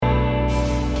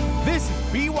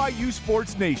BYU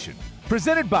Sports Nation.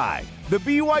 Presented by The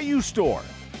BYU Store.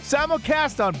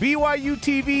 Simulcast on BYU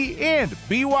TV and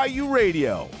BYU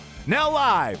Radio. Now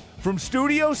live from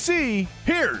Studio C,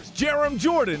 here's Jarom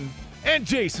Jordan and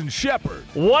Jason Shepard.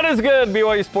 What is good?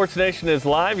 BYU Sports Nation is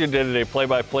live. Your day-to-day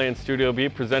play-by-play in Studio B,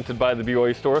 presented by the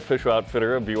BYU Store, official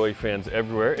outfitter of BYU fans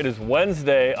everywhere. It is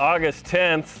Wednesday, August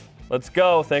 10th. Let's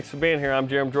go. Thanks for being here. I'm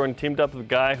Jarom Jordan, teamed up with a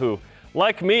guy who,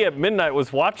 like me at midnight,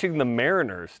 was watching the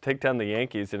Mariners take down the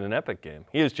Yankees in an epic game.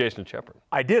 He is Jason Shepard.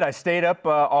 I did. I stayed up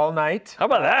all night. How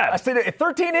about that? I stayed at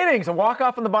 13 innings, a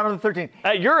walk-off on the bottom of the 13th.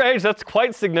 At your age, that's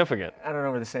quite significant. I don't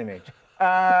know, we're the same age.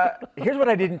 Here's what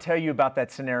I didn't tell you about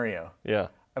that scenario. Yeah.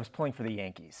 I was pulling for the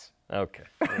Yankees. Okay.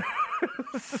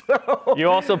 So, You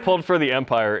also pulled for the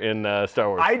Empire in Star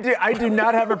Wars. I do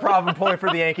not have a problem pulling for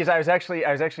the Yankees. I was actually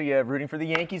rooting for the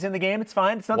Yankees in the game. It's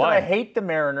fine. It's not Why? that I hate the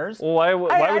Mariners. Well, why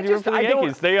would you root for the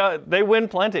Yankees? They win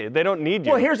plenty. They don't need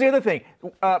you. Well, here's the other thing.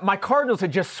 My Cardinals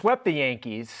had just swept the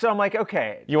Yankees, so I'm like,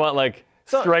 okay. You want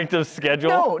strength of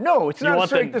schedule? No, it's not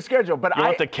strength of schedule. But you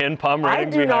want the Ken Pom I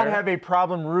rating do not higher? have a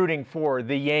problem rooting for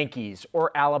the Yankees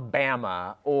or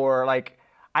Alabama or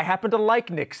I happen to like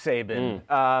Nick Saban.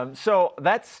 I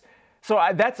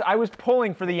was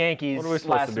pulling for the Yankees. What are we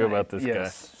supposed to do about this guy? guy?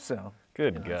 So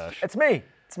Good gosh. it's me.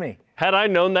 It's me. Had I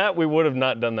known that, we would have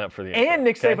not done that for the Yankees. And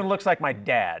Nick Saban looks like my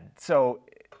dad, so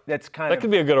that's kind That of.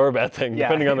 could be a good or a bad thing,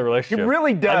 depending on the relationship. It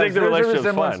really does. I think the There's a relationship's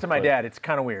resemblance fine, to my but- dad. It's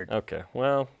kind of weird. Okay,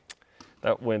 well,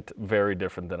 that went very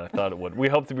different than I thought it would. We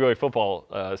hope the BYU football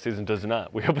season does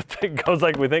not. We hope it goes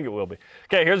like we think it will be.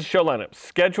 Okay, here's the show lineup.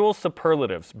 Schedule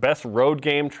superlatives, best road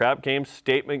game, trap game,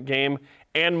 statement game,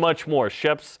 and much more.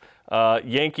 Shep's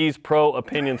Yankees pro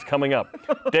opinions coming up.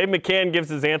 Dave McCann gives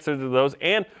his answer to those.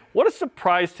 And what has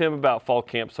surprised him about fall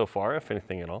camp so far, if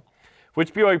anything at all?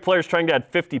 Which BYU player is trying to add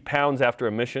 50 pounds after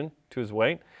a mission to his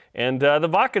weight? And the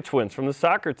Vaca twins from the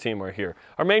soccer team are here.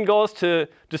 Our main goal is to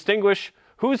distinguish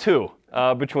who's who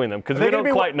between them, because we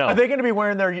don't quite know. Are they going to be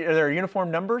wearing their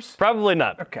uniform numbers? Probably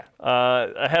not. Okay.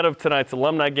 Ahead of tonight's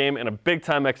alumni game and a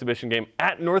big-time exhibition game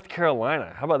at North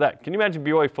Carolina. How about that? Can you imagine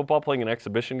BYU football playing an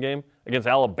exhibition game against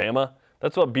Alabama?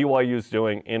 That's what BYU is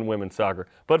doing in women's soccer.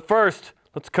 But first,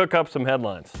 let's cook up some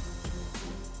headlines.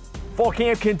 Fall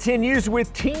camp continues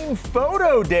with Team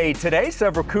Photo Day today.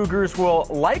 Several Cougars will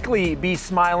likely be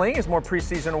smiling as more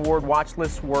preseason award watch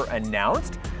lists were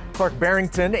announced. Clark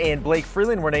Barrington and Blake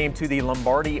Freeland were named to the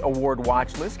Lombardi Award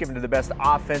watch list, given to the best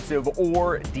offensive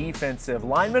or defensive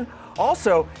lineman.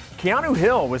 Also, Keanu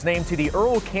Hill was named to the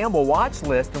Earl Campbell watch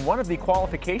list, and one of the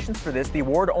qualifications for this, the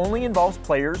award only involves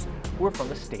players who are from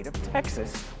the state of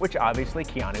Texas, which obviously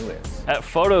Keanu is. At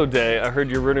Photo Day, I heard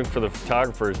you're rooting for the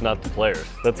photographers, not the players.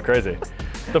 That's crazy.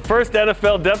 The first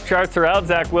NFL depth charts are out.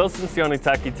 Zach Wilson, Sione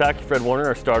Takitaki, Fred Warner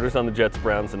are starters on the Jets,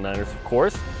 Browns, and Niners, of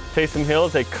course. Taysom Hill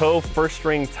is a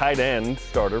co-first-string tight end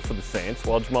starter for the Saints,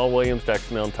 while Jamal Williams, Dax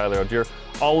Milne, and Tyler Algier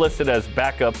all listed as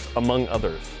backups, among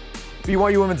others.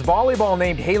 BYU women's volleyball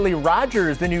named Haley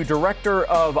Rogers the new director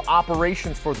of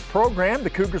operations for the program. The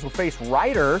Cougars will face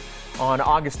Ryder on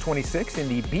August 26th in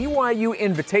the BYU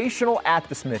Invitational at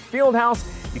the Smith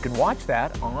Fieldhouse. You can watch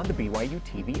that on the BYU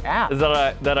TV app. Is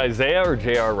that Isaiah or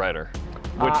J.R. Ryder?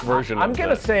 Which version I'm of going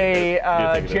to that say do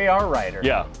you think it is? J.R. Ryder.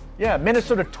 Yeah. Yeah,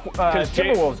 Minnesota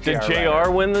Timberwolves. Did JR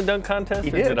win the dunk contest, He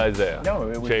or did. did Isaiah? No,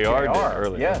 it was JR did JR,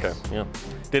 earlier. yes. Okay, yeah.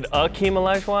 Did Akeem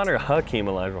Olajuwon or Hakeem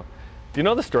Olajuwon? Do you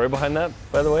know the story behind that,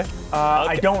 by the way?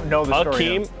 I don't know the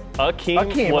story.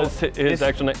 Akeem was his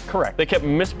actual name. Correct. They kept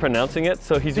mispronouncing it,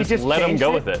 so he just let him changed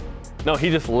go it? with it. No, he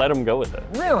just let him go with it.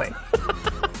 Really?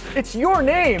 It's your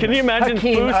name. Can you imagine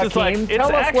Foose is like, it's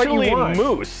Tell us what you actually want.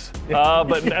 Moose,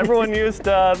 but everyone used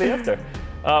the after.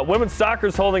 Women's soccer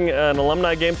is holding an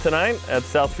alumni game tonight at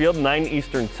Southfield, 9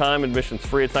 Eastern time. Admission's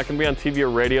free. It's not going to be on TV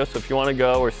or radio, so if you want to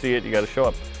go or see it, you got to show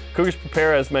up. Cougars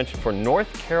prepare, as mentioned, for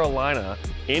North Carolina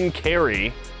in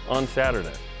Cary on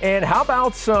Saturday. And how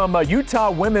about some Utah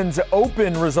Women's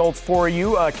Open results for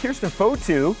you? Kirsten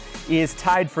Fotu is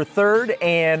tied for third,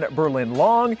 and Berlin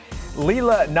Long,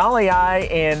 Leela Naliai,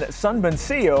 and Sunbun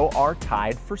Seo are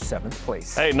tied for 7th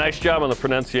place. Hey, nice job on the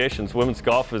pronunciations. Women's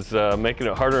golf is making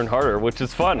it harder and harder, which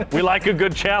is fun. We like a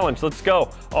good challenge. Let's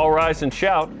go. All rise and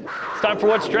shout. It's time for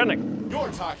What's Trending. You're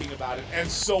talking about it, and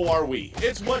so are we.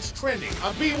 It's What's Trending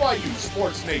on BYU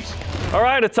Sports Nation. All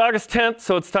right, it's August 10th,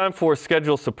 so it's time for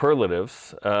Schedule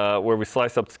Superlatives, where we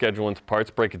slice up the schedule into parts,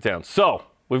 break it down. So,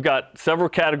 we've got several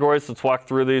categories. Let's walk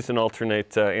through these and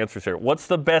alternate answers here. What's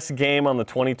the best game on the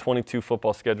 2022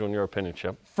 football schedule in your opinion,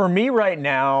 Chip? For me right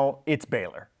now, it's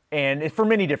Baylor, and for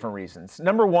many different reasons.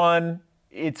 Number one,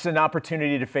 it's an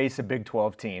opportunity to face a Big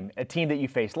 12 team, a team that you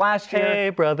faced last year. Hey,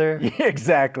 brother. Yeah,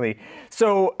 exactly.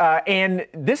 So, and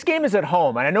this game is at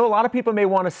home, and I know a lot of people may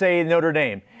want to say Notre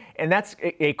Dame, and that's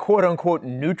a quote-unquote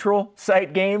neutral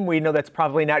site game. We know that's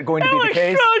probably not going to be the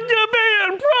case. Supposed to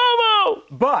be in Provo.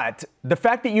 But the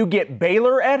fact that you get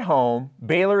Baylor at home,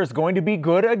 Baylor is going to be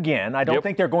good again. I don't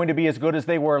think they're going to be as good as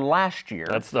they were last year.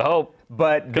 That's the hope.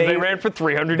 But Because they ran for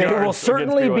 300 yards. They will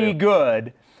certainly against BYU. be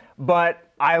good, but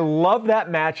I love that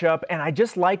matchup, and I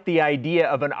just like the idea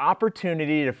of an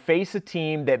opportunity to face a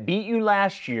team that beat you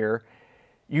last year.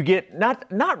 You get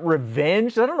not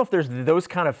revenge. I don't know if there's those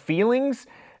kind of feelings,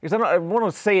 because I want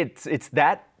to say it's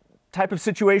that type of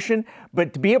situation,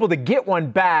 but to be able to get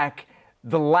one back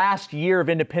the last year of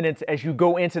independence as you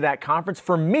go into that conference,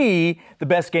 for me, the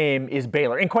best game is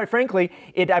Baylor. And quite frankly,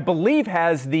 it, I believe,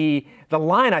 has the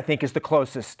line, I think, is the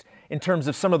closest in terms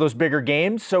of some of those bigger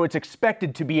games. So it's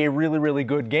expected to be a really, really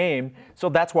good game. So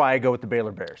that's why I go with the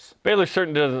Baylor Bears. Baylor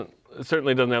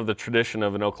certainly doesn't have the tradition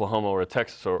of an Oklahoma or a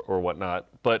Texas or whatnot.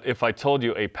 But if I told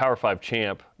you a Power 5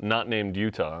 champ not named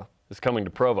Utah is coming to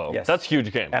Provo, Yes. that's a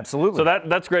huge game. Absolutely. So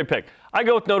that's a great pick. I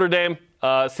go with Notre Dame.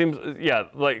 Seems,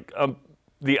 like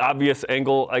the obvious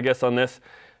angle, I guess, on this.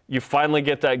 You finally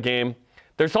get that game.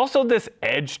 There's also this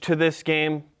edge to this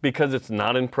game because it's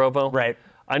not in Provo. Right.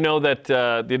 I know that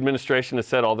the administration has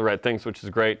said all the right things, which is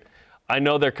great. I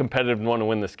know they're competitive and want to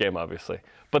win this game, obviously.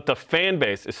 But the fan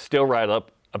base is still right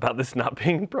up about this not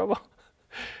being in Provo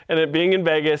and it being in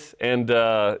Vegas. And,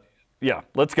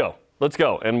 let's go. Let's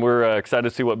go. And we're excited to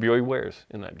see what BYU wears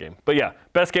in that game. But,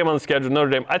 best game on the schedule,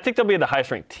 Notre Dame. I think they'll be the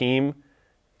highest-ranked team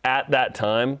at that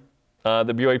time that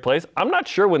BYU plays. I'm not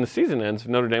sure when the season ends if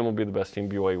Notre Dame will be the best team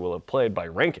BYU will have played by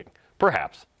ranking.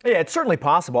 Perhaps. Yeah, it's certainly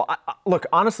possible. Look,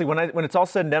 honestly, when it's all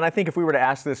said and done, I think if we were to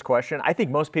ask this question, I think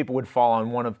most people would fall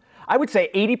on one of, I would say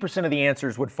 80% of the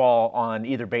answers would fall on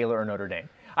either Baylor or Notre Dame.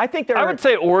 I would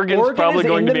say Oregon's probably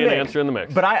going to be an answer in the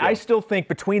mix. But I still think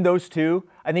between those two,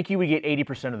 I think you would get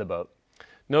 80% of the vote.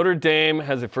 Notre Dame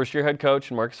has a first-year head coach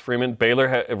in Marcus Freeman.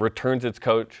 Baylor returns its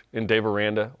coach in Dave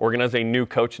Aranda. Oregon has a new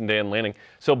coach in Dan Lanning.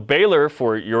 So Baylor,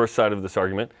 for your side of this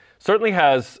argument, certainly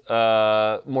has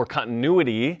more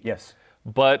continuity. Yes.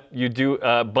 But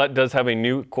but does have a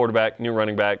new quarterback, new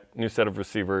running back, new set of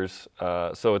receivers.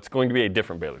 So it's going to be a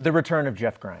different Baylor. The return of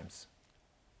Jeff Grimes.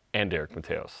 And Eric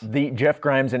Mateos. The Jeff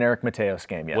Grimes and Eric Mateos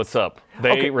game, yes. What's up?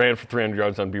 They ran for 300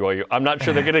 yards on BYU. I'm not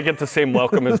sure they're going to get the same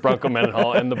welcome as Bronco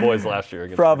Mendenhall and the boys last year.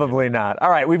 Probably not. All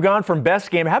right, we've gone from best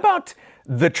game. How about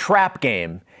the trap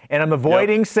game? And I'm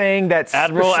avoiding saying that.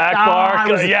 Admiral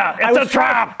Akbar. It's a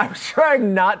trap. I was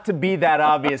trying not to be that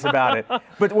obvious about it.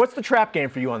 But what's the trap game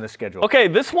for you on this schedule? Okay,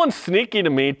 this one's sneaky to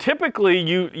me. Typically,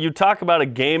 you talk about a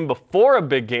game before a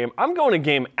big game. I'm going a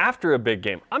game after a big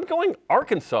game. I'm going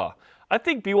Arkansas. I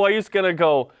think BYU's going to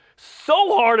go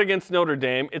so hard against Notre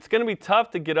Dame. It's going to be tough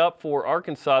to get up for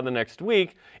Arkansas the next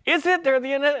week. Is it? They're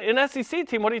an SEC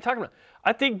team. What are you talking about?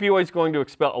 I think BYU's going to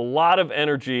expel a lot of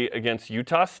energy against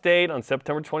Utah State on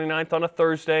September 29th on a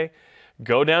Thursday.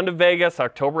 Go down to Vegas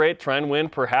October 8th, try and win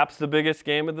perhaps the biggest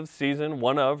game of the season,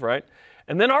 one of, right?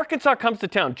 And then Arkansas comes to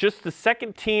town, just the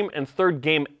second team and third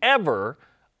game ever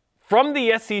from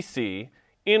the SEC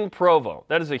in Provo.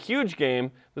 That is a huge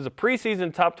game. There's a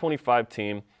preseason top 25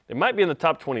 team. They might be in the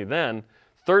top 20 then.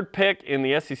 Third pick in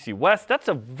the SEC West. That's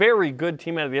a very good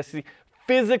team out of the SEC.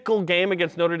 Physical game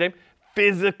against Notre Dame.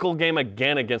 Physical game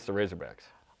again against the Razorbacks.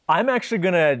 I'm actually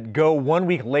going to go 1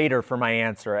 week later for my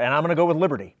answer, and I'm going to go with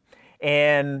Liberty.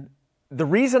 And the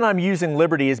reason I'm using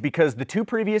Liberty is because the two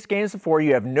previous games before,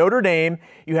 you have Notre Dame,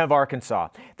 you have Arkansas.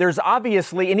 There's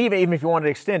obviously, and even if you want to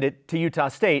extend it to Utah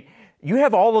State, you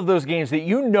have all of those games that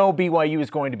you know BYU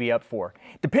is going to be up for.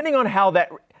 Depending on how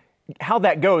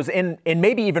that goes, and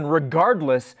maybe even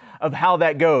regardless of how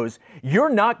that goes, you're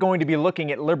not going to be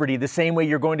looking at Liberty the same way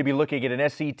you're going to be looking at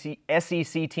an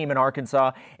SEC team in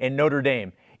Arkansas and Notre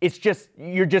Dame. It's just,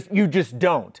 you just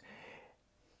don't.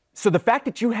 So the fact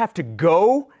that you have to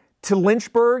go to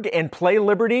Lynchburg and play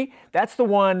Liberty, that's the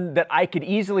one that I could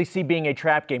easily see being a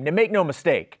trap game. Now, make no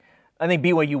mistake, I think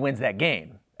BYU wins that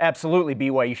game. Absolutely,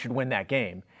 BYU should win that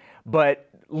game. But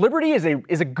Liberty is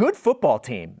a good football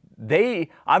team. They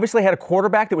obviously had a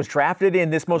quarterback that was drafted in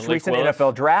this most recent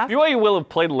NFL draft. BYU will have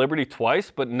played Liberty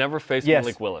twice, but never faced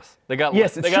Malik Willis. They got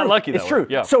lucky. It's true.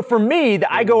 Yeah. So for me,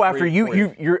 I go after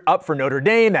you. You're up for Notre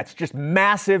Dame. That's just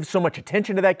massive. So much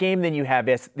attention to that game. Then you have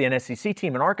the SEC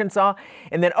team in Arkansas,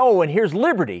 and then and here's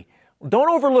Liberty. Don't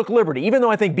overlook Liberty. Even though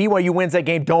I think BYU wins that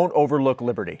game, don't overlook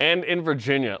Liberty. And in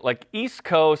Virginia, like East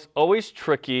Coast, always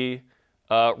tricky.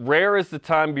 Rare is the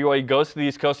time BYU goes to the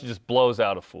East Coast and just blows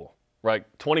out a fool. Right?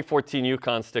 2014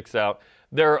 UConn sticks out.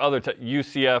 There are other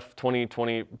UCF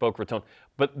 2020 Boca Raton,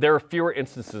 but there are fewer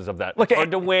instances of that. It's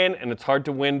hard to win, and it's hard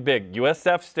to win big.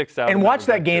 USF sticks out. And watch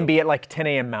that game be at like 10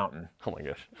 a.m. Mountain. Oh my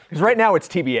gosh. Because right now it's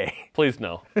TBA. Please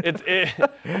no.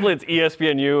 Hopefully it's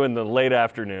ESPNU in the late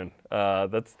afternoon.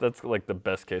 That's like the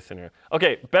best case scenario.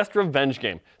 Okay, best revenge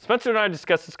game. Spencer and I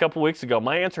discussed this a couple weeks ago.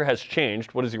 My answer has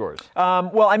changed. What is yours?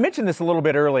 Well, I mentioned this a little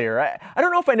bit earlier. I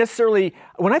don't know if I necessarily,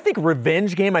 when I think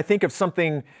revenge game, I think of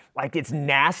something like it's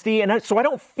nasty, and so I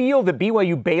don't feel that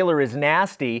BYU Baylor is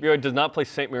nasty. BYU does not play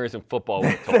St. Mary's in football.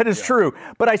 That is true,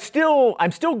 but I'm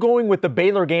still going with the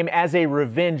Baylor game as a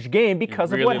revenge game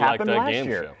because of what happened last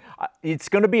year. It's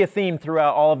going to be a theme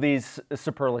throughout all of these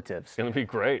superlatives. It's going to be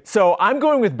great. So I'm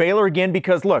going with Baylor again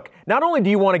because, look, not only do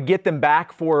you want to get them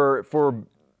back for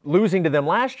losing to them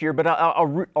last year, but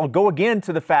I'll go again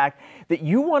to the fact that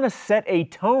you want to set a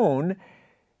tone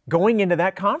going into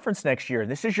that conference next year.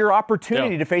 This is your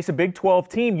opportunity to face a Big 12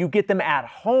 team. You get them at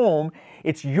home.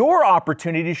 It's your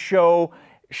opportunity to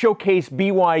showcase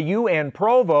BYU and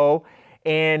Provo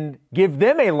and give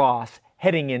them a loss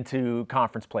heading into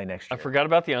conference play next year. I forgot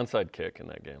about the onside kick in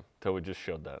that game until we just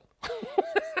showed that.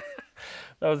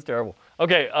 That was terrible.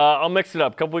 Okay, I'll mix it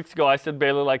up. A couple weeks ago, I said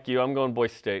Baylor like you. I'm going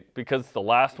Boise State because it's the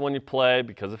last one you play,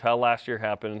 because of how last year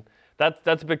happened.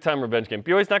 That's a big-time revenge game.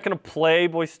 BYU's not going to play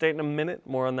Boise State in a minute.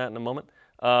 More on that in a moment.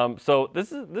 So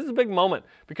this is a big moment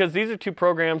because these are two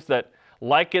programs that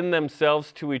liken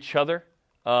themselves to each other.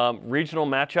 Regional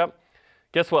matchup.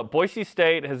 Guess what? Boise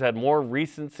State has had more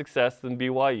recent success than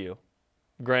BYU.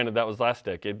 Granted, that was last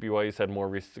decade. BYU's had more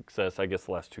recent success, I guess,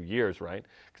 the last 2 years, right?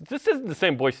 Because this isn't the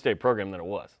same Boise State program that it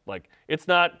was. Like, it's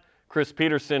not Chris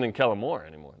Peterson and Kellen Moore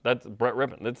anymore. That's Brett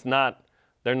Rippon.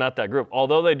 They're not that group.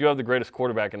 Although they do have the greatest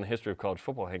quarterback in the history of college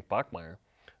football, Hank Bachmeier.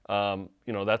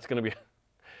 That's going to be.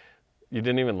 You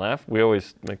didn't even laugh? We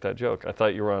always make that joke. I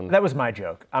thought you were on. That was my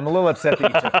joke. I'm a little upset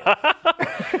that you took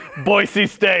it. Boise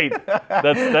State.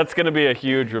 That's going to be a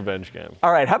huge revenge game.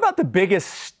 All right. How about the biggest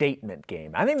statement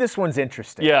game? I think this one's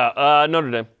interesting. Yeah,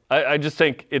 Notre Dame. I just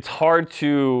think it's hard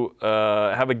to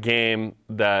have a game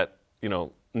that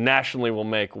nationally will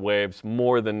make waves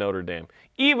more than Notre Dame,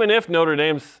 even if Notre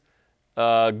Dame's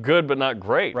good but not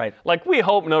great. Right. Like we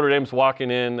hope Notre Dame's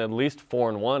walking in at least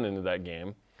 4-1 into that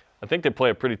game. I think they play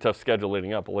a pretty tough schedule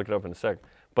leading up. I'll look it up in a sec.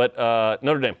 But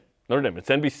Notre Dame. It's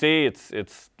NBC.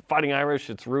 It's Fighting Irish.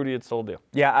 It's Rudy. It's the whole deal.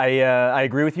 Yeah, I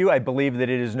agree with you. I believe that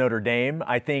it is Notre Dame.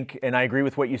 I think, and I agree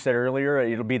with what you said earlier.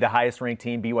 It'll be the highest-ranked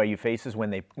team BYU faces when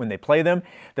they play them.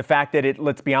 The fact that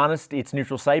let's be honest, it's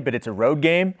neutral site, but it's a road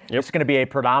game. Yep. It's going to be a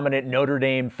predominant Notre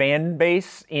Dame fan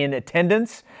base in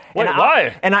attendance. Wait,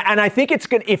 why? And I think it's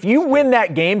going. If you win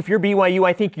that game, if you're BYU,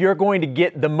 I think you're going to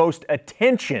get the most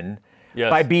attention. Yes.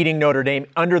 By beating Notre Dame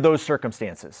under those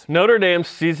circumstances. Notre Dame's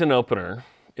season opener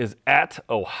is at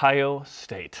Ohio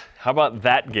State. How about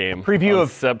that game? Preview of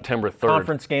September 3rd.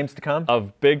 Conference games to come?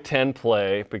 Of Big Ten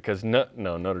play because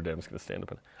Notre Dame's going to stay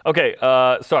independent. Okay,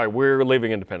 sorry, we're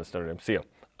leaving Independence, Notre Dame. See you.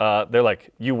 They're like,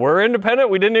 you were independent?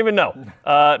 We didn't even know.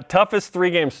 Toughest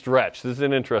 3-game stretch. This is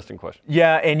an interesting question.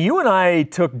 Yeah, and you and I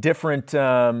took different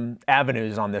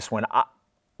avenues on this one.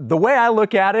 The way I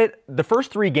look at it, the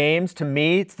first 3 games, to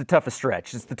me, it's the toughest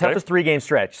stretch. It's the toughest 3-game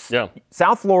stretch. Yeah.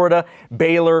 South Florida,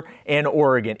 Baylor, and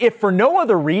Oregon. If for no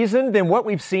other reason than what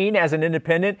we've seen as an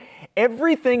independent,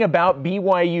 everything about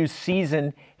BYU's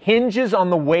season hinges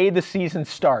on the way the season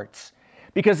starts.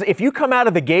 Because if you come out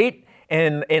of the gate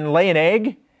and lay an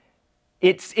egg,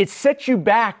 it sets you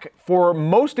back for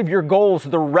most of your goals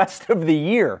the rest of the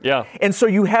year. Yeah. And so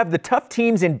you have the tough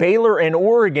teams in Baylor and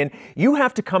Oregon. You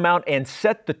have to come out and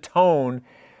set the tone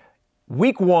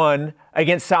week 1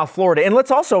 against South Florida. And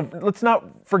let's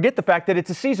not forget the fact that it's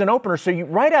a season opener. So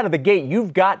right out of the gate,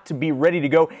 you've got to be ready to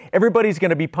go. Everybody's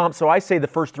going to be pumped. So I say the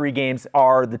first 3 games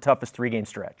are the toughest 3-game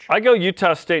stretch. I go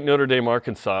Utah State, Notre Dame,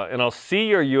 Arkansas, and I'll see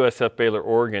your USF, Baylor,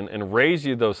 Oregon, and raise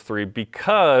you those 3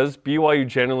 because BYU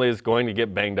generally is going to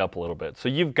get banged up a little bit. So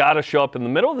you've got to show up in the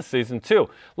middle of the season too.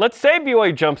 Let's say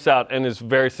BYU jumps out and is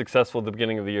very successful at the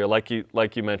beginning of the year, like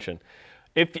you mentioned.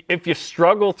 If you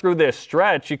struggle through this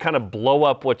stretch, you kind of blow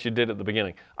up what you did at the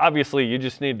beginning. Obviously, you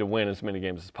just need to win as many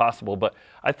games as possible. But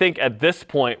I think at this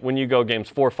point, when you go games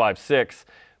 4, 5, 6,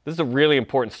 this is a really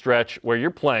important stretch where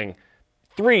you're playing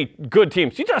 3 good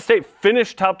teams. Utah State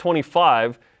finished top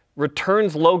 25,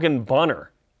 returns Logan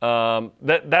Bunner.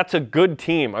 That's a good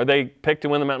team. Are they picked to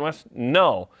win the Mountain West?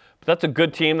 No. But that's a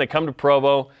good team. They come to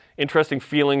Provo. Interesting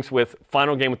feelings with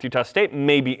final game with Utah State,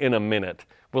 maybe in a minute.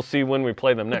 We'll see when we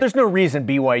play them next. But there's no reason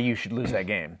BYU should lose that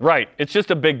game. Right. It's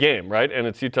just a big game, right? And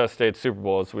it's Utah State's Super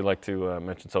Bowl, as we like to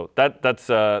mention. So that's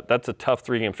a tough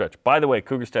 3-game stretch. By the way,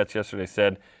 Cougar Stats yesterday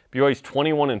said BYU's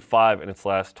 21-5 in its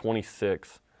last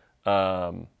 26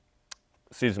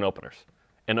 season openers,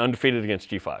 and undefeated against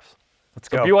G5s. Let's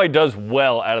So go. BYU does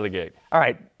well out of the gate. All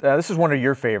right, this is one of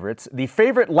your favorites. The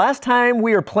favorite last time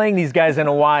we are playing these guys in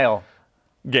a while.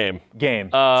 Game.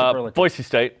 Superlative. Boise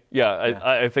State. Yeah,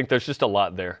 I think there's just a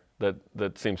lot there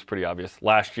that seems pretty obvious.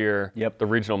 Last year, the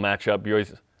regional matchup,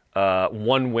 BYU's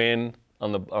one win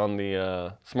on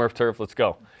the Smurf turf. Let's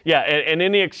go. Yeah, and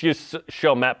any excuse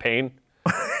show Matt Payne.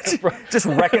 Just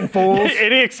wrecking fools.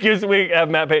 Any excuse we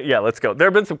have Matt Payne. Yeah, let's go. There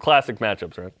have been some classic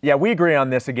matchups, right? Yeah, we agree on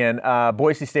this again.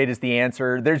 Boise State is the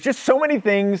answer. There's just so many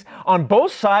things on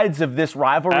both sides of this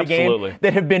rivalry game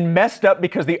that have been messed up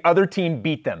because the other team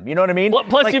beat them. You know what I mean?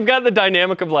 Plus, you've got the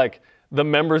dynamic of like the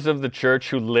members of the church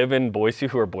who live in Boise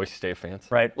who are Boise State fans.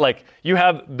 Right. Like you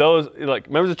have those like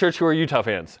members of the church who are Utah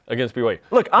fans against BYU.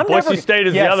 Look, Boise State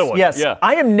is the other one. Yes, yeah.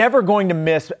 I am never going to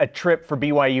miss a trip for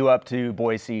BYU up to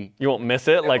Boise. You won't miss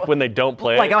it, like when they don't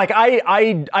play.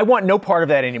 I want no part of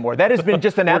that anymore. That has been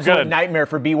just an absolute nightmare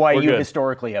for BYU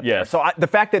historically up there. So the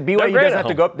fact that BYU doesn't have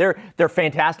to go up, they're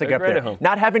fantastic up there.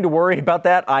 Not having to worry about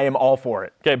that, I am all for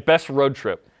it. Okay, best road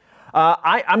trip.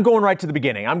 I'm going right to the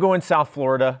beginning. I'm going South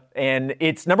Florida, and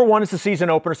it's number one. It's the season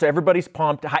opener, so everybody's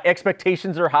pumped.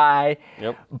 Expectations are high.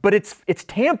 Yep. But it's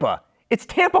Tampa. It's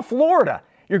Tampa, Florida.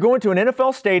 You're going to an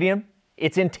NFL stadium.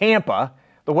 It's in Tampa.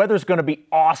 The weather's going to be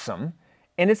awesome,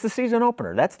 and it's the season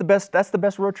opener. That's the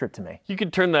best road trip to me. You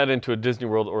could turn that into a Disney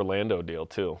World Orlando deal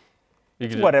too. You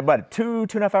could what, about a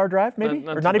 2.5 hour drive, maybe?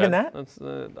 Or not even that?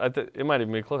 It might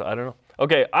even be close. I don't know.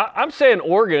 Okay, I'm saying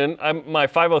Oregon. My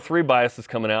 503 bias is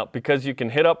coming out because you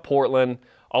can hit up Portland.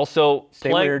 Also,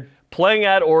 playing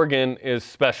at Oregon is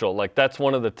special. Like, that's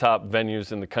one of the top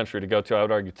venues in the country to go to. I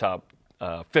would argue top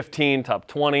 15, top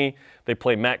 20. They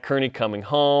play Matt Kearney Coming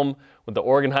Home with the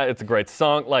Oregon High. It's a great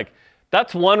song. Like,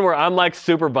 that's one where I'm like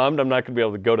super bummed I'm not going to be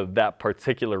able to go to that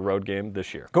particular road game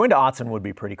this year. Going to Autzen would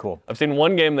be pretty cool. I've seen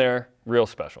one game there, real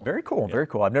special. Very cool, very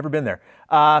cool. I've never been there.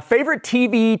 Favorite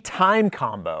TV time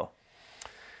combo?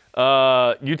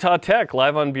 Utah Tech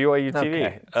live on BYU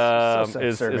TV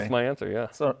is my answer. Yeah.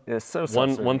 So it's so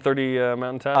 1:30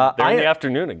 Mountain Time. They're in the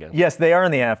afternoon again. Yes, they are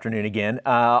in the afternoon again.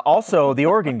 Also, the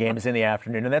Oregon game is in the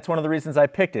afternoon, and that's one of the reasons I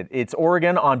picked it. It's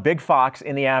Oregon on Big Fox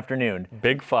in the afternoon.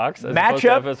 Big Fox as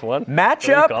matchup, opposed to FS1?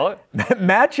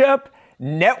 Matchup,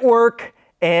 network,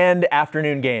 and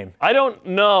afternoon game. I don't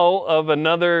know of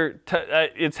another.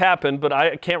 It's happened, but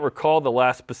I can't recall the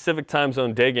last specific time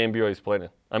zone day game BYU's played in.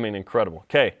 I mean, incredible.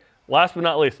 Okay, last but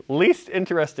not least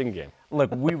interesting game.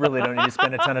 Look, we really don't need to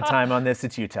spend a ton of time on this.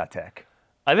 It's Utah Tech.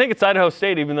 I think it's Idaho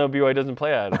State, even though BYU doesn't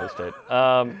play at Idaho State.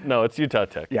 No, it's Utah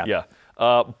Tech. Yeah.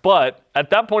 But at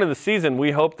that point of the season,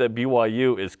 we hope that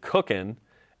BYU is cooking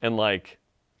and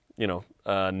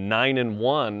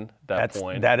 9-1 that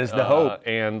point. That is the hope.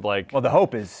 And the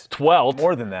hope is 12th.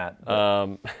 More than that.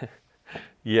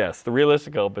 Yes, the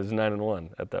realistic hope is 9-1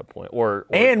 at that point, or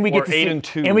and we get to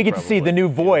 8-2. And we get to see the new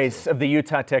voice of the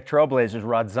Utah Tech Trailblazers,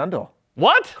 Rod Zundel.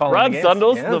 What? Rod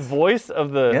Zundel's the voice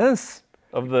of the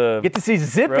get to see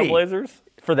Zippy Trailblazers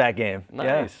for that game. Nice.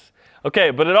 Yeah. Okay,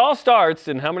 but it all starts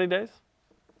in how many days?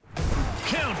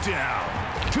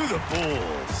 Countdown to the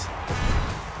Bulls.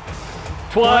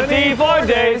 24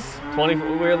 days.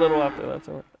 We're a little after that.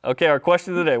 So. Okay, our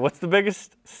question of the day. What's the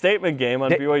biggest statement game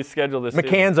on BYU's schedule this season?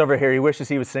 McCann's over here. He wishes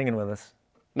he was singing with us.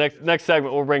 Next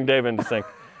segment, we'll bring Dave in to sing.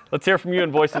 Let's hear from you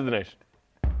in Voice of the Nation.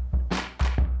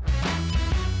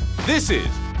 This is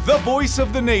the Voice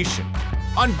of the Nation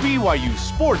on BYU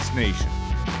Sports Nation.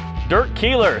 Dirk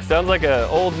Keeler sounds like an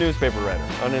old newspaper writer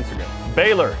on Instagram.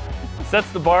 Baylor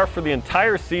sets the bar for the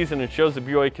entire season and shows that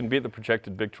BYU can beat the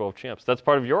projected Big 12 champs. That's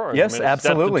part of your argument. Yes,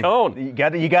 absolutely. Set the tone.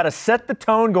 You got to set the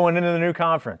tone going into the new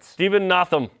conference. Stephen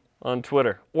Notham on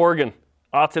Twitter. Oregon.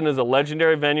 Autzen is a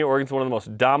legendary venue. Oregon's one of the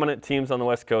most dominant teams on the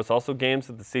West Coast. Also, games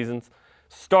at the season's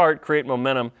start create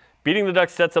momentum. Beating the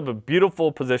Ducks sets up a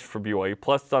beautiful position for BYU.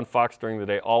 Plus, it's on Fox during the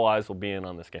day. All eyes will be in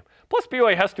on this game. Plus,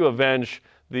 BYU has to avenge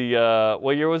the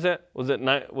what year was it? Was it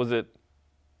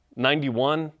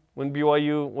 91? When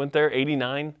BYU went there,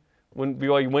 89, when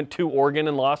BYU went to Oregon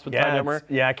and lost with Ty Detmer.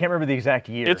 Yeah, I can't remember the exact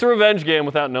year. It's a revenge game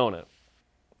without knowing it.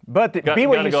 But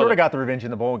BYU sort of got the revenge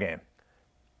in the bowl game.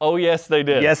 Oh, yes, they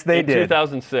did. Yes, they did. In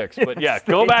 2006. But, yeah,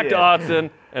 go back to Autzen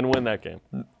and win that game.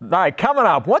 All right, coming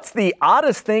up, what's the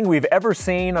oddest thing we've ever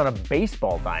seen on a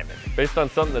baseball diamond? Based on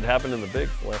something that happened in the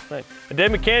Bigs last night. And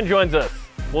Dave McCann joins us.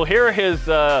 We'll hear his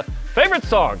favorite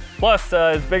song, plus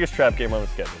his biggest trap game on the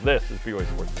schedule. This is BYU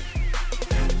Sports Nation.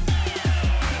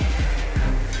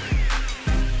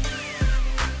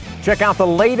 Check out the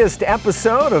latest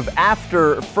episode of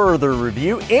After Further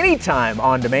Review anytime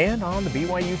on demand on the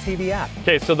BYU TV app.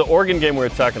 Okay, so the Oregon game we were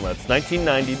talking about, it's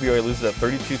 1990. BYU loses at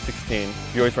 32-16.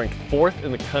 BYU's ranked 4th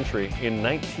in the country in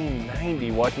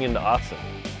 1990 walking into Austin.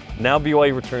 Now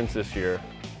BYU returns this year,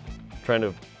 trying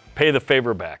to pay the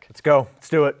favor back. Let's go. Let's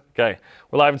do it. Okay,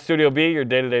 we're live in Studio B, your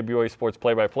day-to-day BYU sports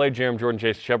play-by-play. Jeremy Jordan,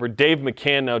 Jason Shepard. Dave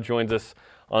McCann now joins us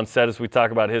on set as we talk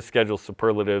about his schedule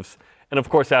superlatives. And of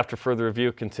course, After Further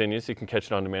Review continues. You can catch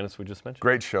it on demand, as we just mentioned.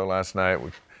 Great show last night.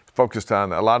 We focused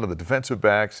on a lot of the defensive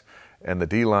backs and the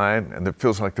D-line, and it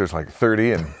feels like there's like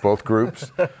 30 in both groups.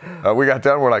 We got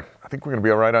done, we're like, I think we're going to be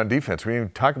all right on defense. We didn't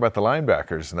even talk about the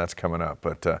linebackers, and that's coming up.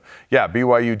 But yeah,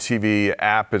 BYU TV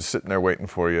app is sitting there waiting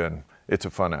for you, and it's a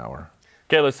fun hour.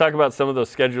 Okay, let's talk about some of those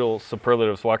schedule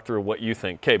superlatives. Walk through what you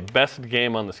think. Okay, best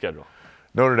game on the schedule.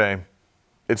 Notre Dame.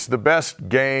 It's the best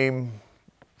game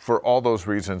for all those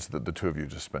reasons that the two of you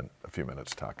just spent a few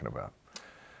minutes talking about.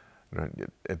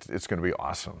 It's going to be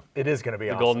awesome. It is going to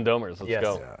be awesome. The Golden Domers, let's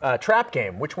go. Trap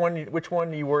game. Which one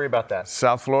do you worry about that?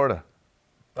 South Florida.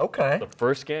 Okay. The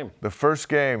first game. The first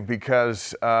game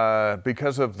because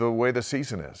of the way the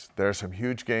season is. There are some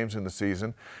huge games in the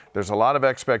season. There's a lot of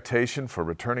expectation for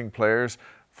returning players,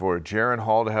 for Jaren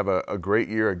Hall to have a great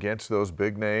year against those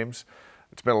big names.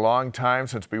 It's been a long time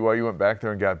since BYU went back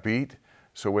there and got beat.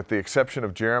 So with the exception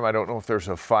of Jerem, I don't know if there's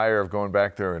a fire of going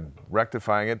back there and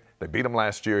rectifying it. They beat them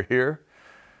last year here.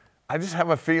 I just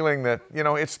have a feeling that,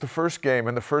 it's the first game,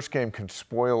 and the first game can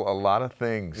spoil a lot of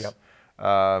things,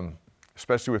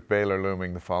 especially with Baylor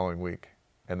looming the following week,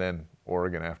 and then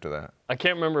Oregon after that. I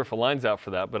can't remember if a line's out for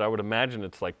that, but I would imagine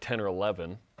it's like 10 or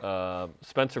 11.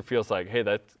 Spencer feels like, hey,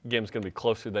 that game's going to be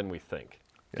closer than we think.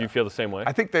 Do you feel the same way?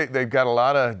 I think they've got a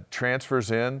lot of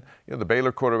transfers in. The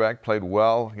Baylor quarterback played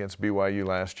well against BYU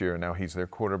last year, and now he's their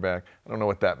quarterback. I don't know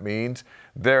what that means.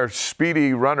 Their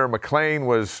speedy runner, McClain,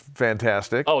 was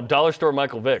fantastic. Oh, Dollar Store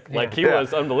Michael Vick. He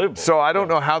was unbelievable. So I don't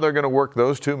know how they're going to work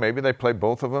those two. Maybe they play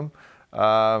both of them.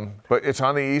 But it's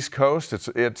on the East Coast.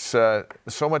 It's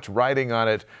so much riding on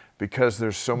it because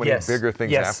there's so many bigger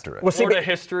things after it. Well, Florida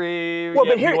history. Well,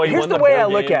 but here's the way I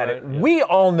look at it. We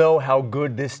all know how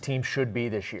good this team should be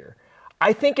this year.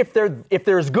 I think if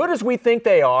they're as good as we think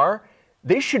they are,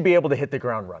 they should be able to hit the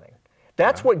ground running.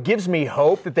 That's what gives me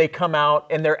hope that they come out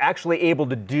and they're actually able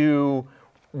to do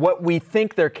what we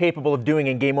think they're capable of doing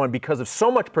in game one because of so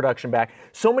much production back.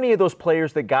 So many of those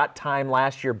players that got time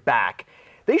last year back,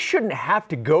 they shouldn't have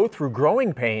to go through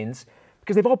growing pains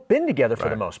because they've all been together for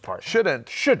the most part.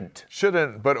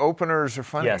 Shouldn't, but openers are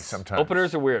funny sometimes.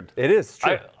 Openers are weird. It is,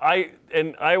 true. I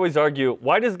always argue,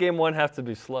 why does game one have to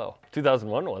be slow?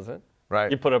 2001 wasn't.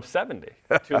 Right. You put up 70.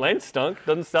 Tulane stunk.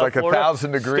 Doesn't South Florida? It's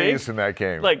like 1,000 degrees in that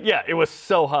game. It was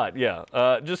so hot.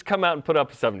 Yeah. Just come out and put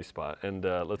up a 70 spot, and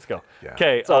let's go.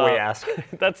 Okay. That's all we ask.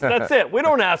 That's it. We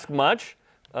don't ask much.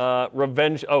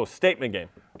 Revenge. Oh, statement game.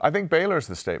 I think Baylor's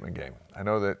the statement game. I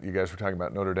know that you guys were talking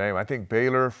about Notre Dame. I think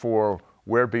Baylor for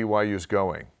where BYU's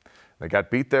going. They got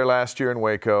beat there last year in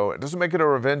Waco. It doesn't make it a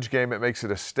revenge game. It makes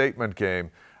it a statement game,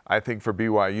 I think, for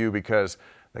BYU because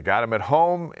they got them at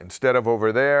home instead of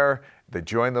over there. They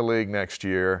join the league next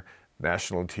year,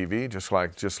 national TV, just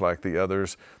like the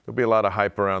others. There'll be a lot of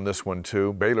hype around this one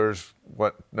too. Baylor's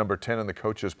number 10 in the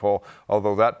coaches poll,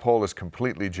 although that poll is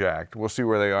completely jacked. We'll see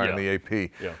where they are in the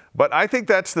AP. Yeah. But I think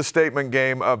that's the statement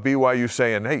game of BYU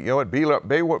saying, hey, you know what,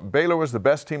 Baylor was the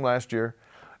best team last year.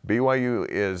 BYU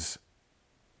is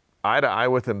eye to eye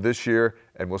with them this year,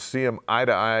 and we'll see them eye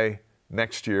to eye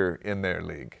next year in their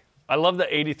league. I love the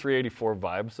 83-84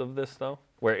 vibes of this, though,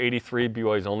 where 83,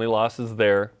 BYU's only loss is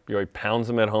there. BYU pounds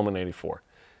them at home in 84.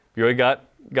 BYU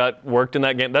got worked in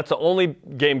that game. That's the only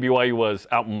game BYU was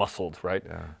out-muscled, right?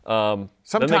 Yeah.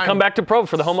 Then they come back to Provo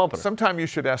for the home opener. Sometime you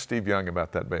should ask Steve Young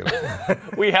about that Baylor.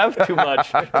 We have too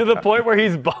much, to the point where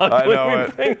he's bugged when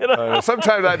we bring it up.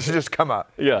 Sometimes that should just come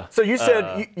up. Yeah. So you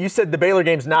said you said the Baylor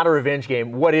game's not a revenge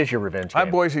game. What is your revenge game?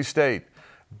 I'm Boise State.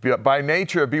 By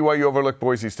nature, BYU overlooked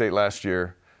Boise State last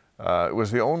year. It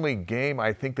was the only game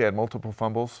I think they had multiple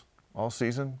fumbles all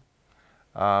season.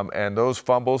 And those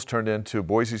fumbles turned into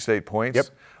Boise State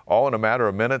points, all in a matter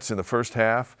of minutes in the first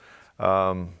half.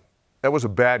 That was a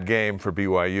bad game for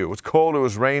BYU. It was cold, it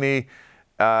was rainy.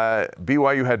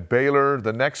 BYU had Baylor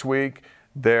the next week.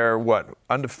 They're what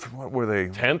were they?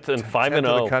 10th and 5-0. 10th in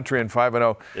the country and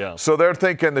 5-0. Yeah. So they're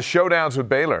thinking the showdowns with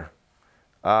Baylor.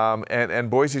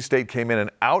 And Boise State came in and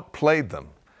outplayed them.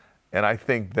 And I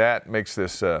think that makes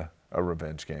this a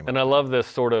revenge game. And I love this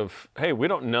sort of, hey, we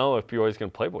don't know if BYU's going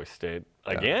to play Boise State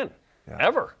again,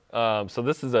 ever. So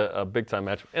this is a big-time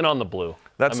match. And on the blue.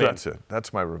 That's it.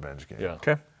 That's my revenge game. Yeah.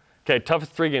 Okay,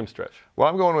 toughest three-game stretch. Well,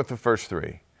 I'm going with the first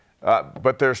three.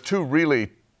 But there's two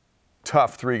really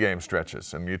tough 3-game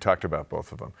stretches, and you talked about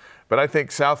both of them. But I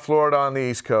think South Florida on the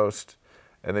East Coast,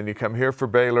 and then you come here for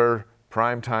Baylor,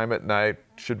 prime time at night,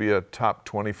 should be a top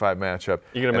 25 matchup.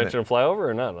 You going to mention a flyover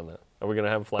or not on that? Are we going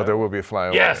to have a flyover? Oh, there will be a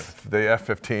flyover. Yes! The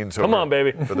F-15s Come on,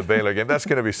 baby. for the Baylor game. That's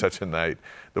going to be such a night.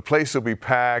 The place will be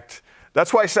packed.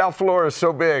 That's why South Florida is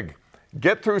so big.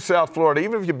 Get through South Florida,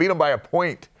 even if you beat them by a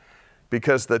point,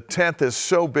 because the 10th is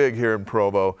so big here in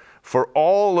Provo for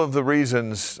all of the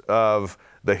reasons of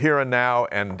the here and now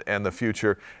and the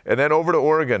future. And then over to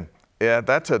Oregon. Yeah,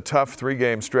 that's a tough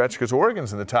 3-game stretch because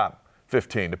Oregon's in the top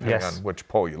 15, depending on which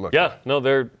poll you look at. Yeah, no,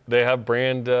 they have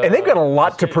brand. And they've got a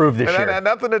lot to prove this year. And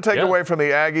nothing to take away from the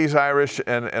Aggies, Irish,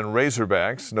 and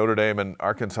Razorbacks. Notre Dame and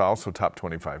Arkansas also top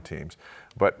 25 teams.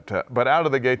 But out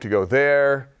of the gate to go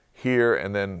there, here,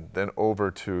 and then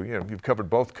over to, you've covered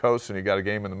both coasts and you got a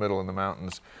game in the middle in the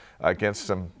mountains against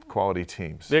some quality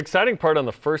teams. The exciting part on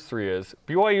the first 3 is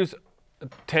BYU's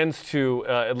tends to,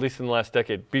 at least in the last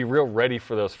decade, be real ready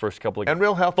for those first couple of games. And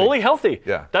real healthy. Fully healthy.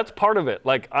 Yeah. That's part of it.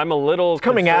 Like, I'm a little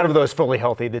coming out of those fully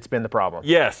healthy that's been the problem.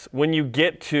 Yes. When you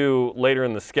get to later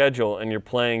in the schedule and you're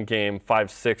playing game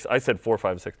 5, 6, I said 4,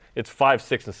 5, 6. It's 5,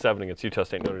 6, and 7 against Utah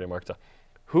State, Notre Dame, Arkansas.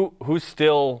 Who's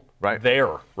still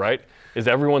there, right? Is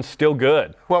everyone still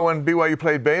good? Well, when BYU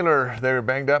played Baylor, they were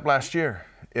banged up last year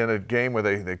in a game where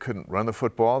they couldn't run the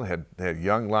football. They had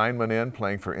young linemen in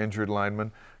playing for injured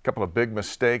linemen. A couple of big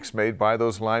mistakes made by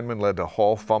those linemen led to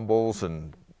Hall fumbles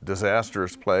and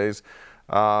disastrous plays.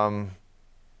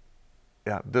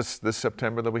 This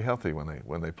September they'll be healthy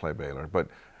when they play Baylor. But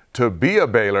to be a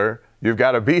Baylor, you've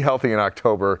got to be healthy in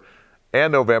October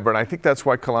and November, and I think that's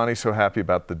why Kalani's so happy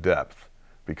about the depth,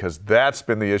 because that's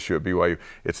been the issue at BYU.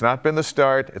 It's not been the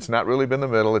start, it's not really been the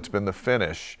middle, it's been the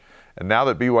finish. And now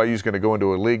that BYU is going to go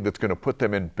into a league that's going to put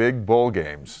them in big bowl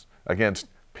games against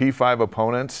P5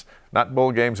 opponents, not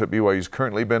bowl games that BYU's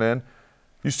currently been in,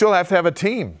 you still have to have a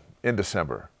team in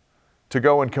December to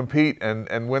go and compete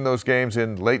and win those games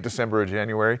in late December or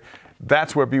January.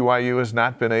 That's where BYU has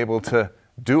not been able to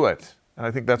do it. And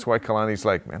I think that's why Kalani's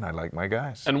like, man, I like my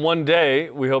guys. And one day,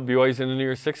 we hope BYU's in the New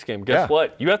Year's Six game. Guess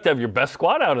what? You have to have your best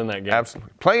squad out in that game.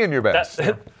 Absolutely. Playing your best.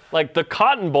 Like, the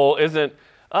Cotton Bowl isn't,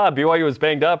 BYU was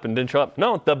banged up and didn't show up.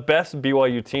 No, the best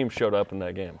BYU team showed up in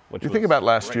that game. You think about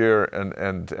last year,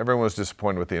 and everyone was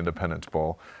disappointed with the Independence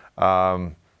Bowl.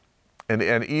 And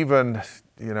even,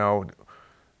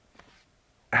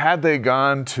 had they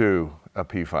gone to a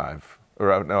P5,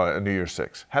 or a New Year's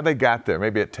Six, had they got there,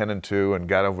 maybe at 10-2 and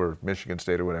got over Michigan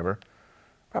State or whatever,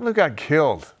 probably got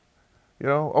killed.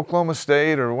 Oklahoma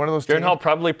State or one of those teams. Darren Hall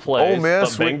probably plays, Ole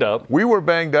Miss, but banged up. We were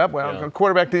banged up. Well, the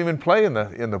quarterback didn't even play in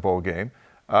the bowl game.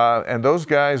 And those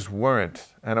guys weren't.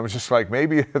 And I was just like,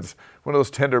 maybe it's one of those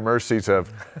tender mercies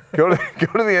of go to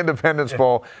the Independence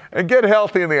Bowl and get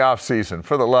healthy in the offseason,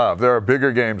 for the love. There are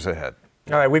bigger games ahead.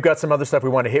 All right, we've got some other stuff we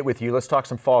want to hit with you. Let's talk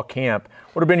some fall camp.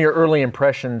 What have been your early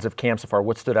impressions of camp so far?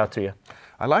 What stood out to you?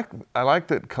 I like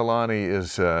that Kalani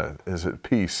is at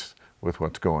peace with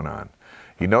what's going on.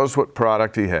 He knows what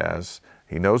product he has.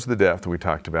 He knows the depth we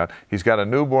talked about. He's got a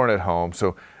newborn at home.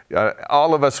 So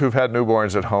all of us who've had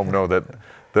newborns at home know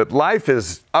that life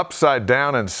is upside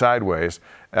down and sideways.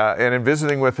 And in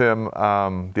visiting with him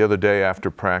the other day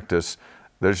after practice,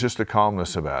 there's just a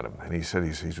calmness about him. And he said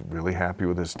he's really happy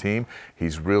with his team.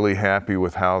 He's really happy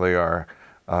with how they are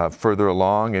further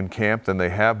along in camp than they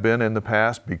have been in the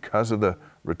past because of the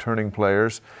returning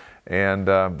players. And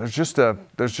there's just a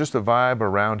vibe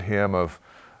around him of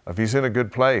he's in a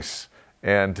good place.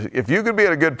 And if you could be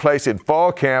at a good place in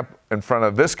fall camp in front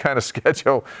of this kind of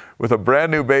schedule with a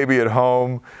brand new baby at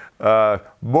home,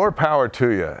 more power to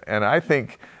you. And I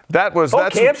think that's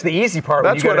camp's the easy part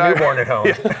when you got a newborn at home.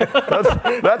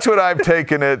 Yeah, that's what I've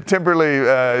taken it. Timberly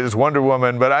is Wonder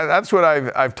Woman, but that's what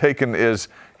I've taken is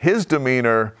his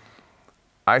demeanor,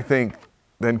 I think,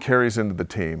 then carries into the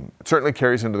team. It certainly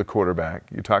carries into the quarterback.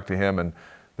 You talk to him and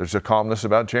there's a calmness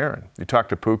about Jaron. You talk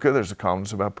to Puka, there's a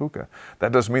calmness about Puka.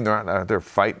 That doesn't mean they're not out there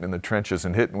fighting in the trenches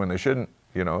and hitting when they shouldn't,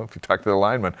 if you talk to the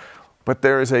linemen. But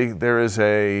there is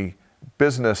a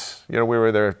business, we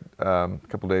were there a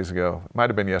couple days ago. It might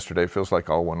have been yesterday. Feels like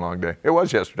all one long day. It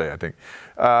was yesterday, I think.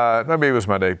 Maybe it was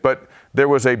Monday. But there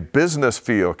was a business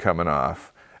feel coming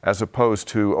off as opposed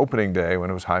to opening day when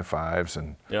it was high fives.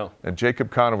 And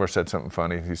Jacob Conover said something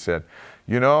funny. He said,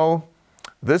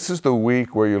 this is the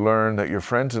week where you learn that your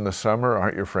friends in the summer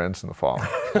aren't your friends in the fall.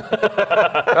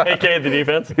 AKA the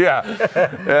defense? Yeah.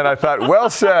 And I thought, well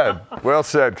said,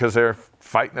 because they're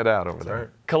fighting it out over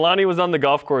there. Kalani was on the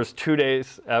golf course 2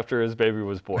 days after his baby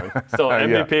was born. So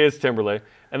MVP is Timberlake.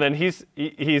 And then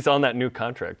he's on that new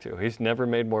contract, too. He's never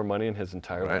made more money in his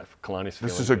entire life. Kalani's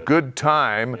feeling This is a good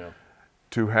time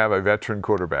to have a veteran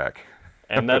quarterback.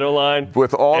 And that O-line.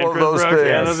 With all of those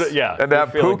things. And to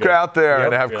have Puka out there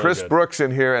and to have Chris Brooks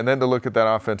in here and then to look at that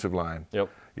offensive line. Yep.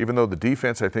 Even though the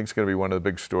defense, I think, is going to be one of the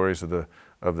big stories of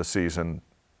the season.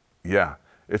 Yeah,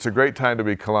 it's a great time to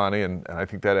be Kalani, and I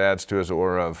think that adds to his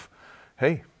aura of,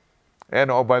 hey,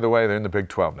 and oh, by the way, they're in the Big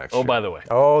 12 next year. Oh, by the way.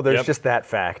 Oh, there's just that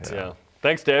fact. Yeah.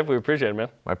 Thanks, Dave. We appreciate it, man.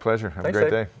 My pleasure. Have a great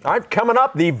day. All right, coming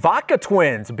up, the Vaca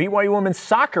Twins, BYU women's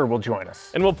soccer, will join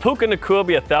us. And will Puka Nacua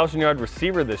be a 1,000-yard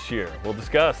receiver this year? We'll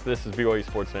discuss. This is BYU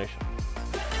Sports Nation.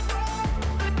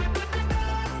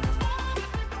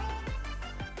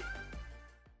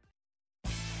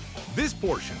 This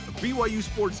portion of BYU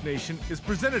Sports Nation is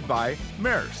presented by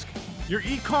Maersk, your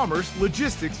e-commerce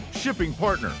logistics shipping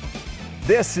partner.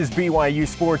 This is BYU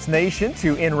Sports Nation.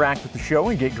 To interact with the show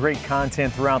and get great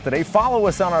content throughout the day, follow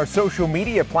us on our social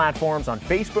media platforms on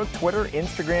Facebook, Twitter,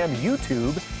 Instagram,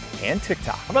 YouTube, and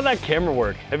TikTok. How about that camera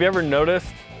work? Have you ever noticed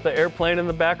the airplane in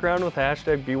the background with the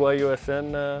hashtag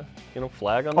BYUSN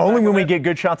flag on the Only back when of we it? get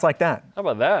good shots like that. How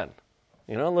about that?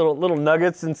 Little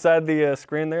nuggets inside the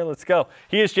screen there. Let's go.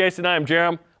 He is Jason. I am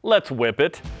Jerem. Let's whip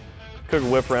it. Cougar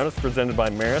Whip Around is presented by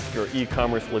Maersk, your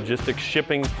e-commerce logistics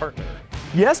shipping partner.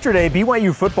 Yesterday,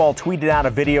 BYU football tweeted out a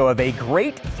video of a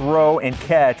great throw and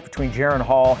catch between Jaron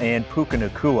Hall and Puka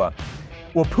Nacua.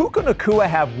 Will Puka Nacua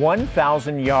have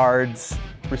 1,000 yards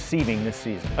receiving this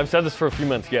season? I've said this for a few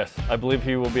months, yes. I believe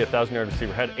he will be a 1,000-yard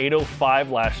receiver. Had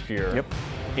 805 last year. Yep.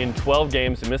 In 12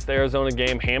 games. He missed the Arizona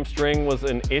game. Hamstring was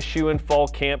an issue in fall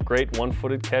camp. Great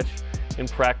one-footed catch in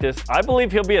practice. I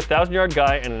believe he'll be a 1,000-yard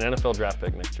guy and an NFL draft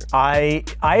pick next year. I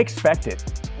expect it.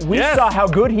 We saw how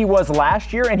good he was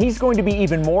last year, and he's going to be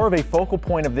even more of a focal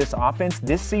point of this offense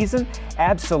this season.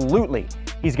 Absolutely,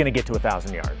 he's going to get to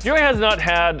 1,000 yards. BYU has not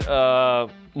had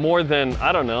more than,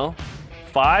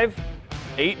 5,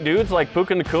 8 dudes like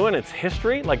Puka Nacua in its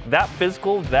history, like that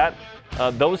physical,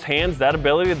 those hands, that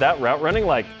ability, that route running.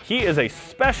 Like, he is a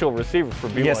special receiver for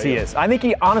BYU. Yes, he is. I think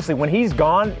he, honestly, when he's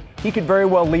gone, he could very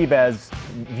well leave as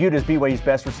viewed as BYU's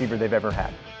best receiver they've ever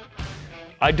had.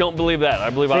 I don't believe that. I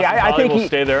believe Austin will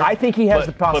stay there. I think he has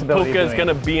the possibility. But Puka is going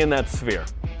to be in that sphere.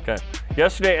 Okay.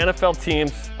 Yesterday, NFL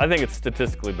teams, I think it's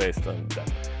statistically based on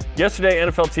depth. Yesterday,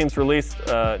 NFL teams released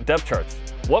depth charts.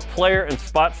 What player and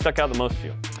spot stuck out the most to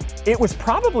you? It was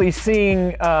probably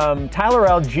seeing Tyler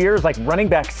Algiers like running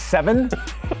back 7,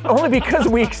 only because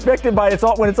we expected when it's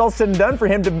all said and done for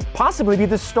him to possibly be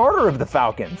the starter of the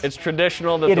Falcons. It's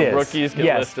traditional that the rookies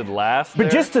get listed last. But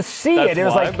just to see it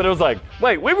was like. But it was like,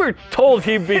 wait, we were told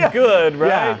he'd be good,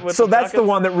 right? Yeah. So that's the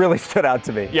one that really stood out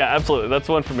to me. Yeah, absolutely. That's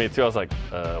one for me too. I was like,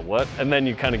 what? And then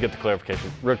you kind of get the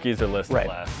clarification. Rookies are listed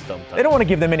last sometimes. They don't want to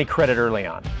give them any credit early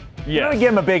on. You want to give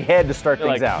them a big head to start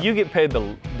things out. You get paid the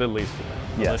least for that.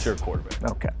 Unless you're a quarterback.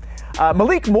 Okay.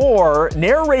 Malik Moore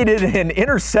narrated an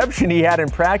interception he had in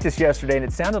practice yesterday, and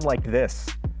it sounded like this.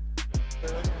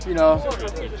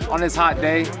 On this hot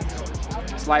day,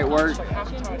 it's light work.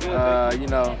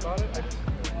 The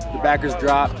backers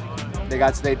dropped. They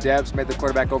got to their depths, made the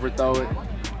quarterback overthrow it.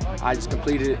 I just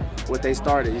completed what they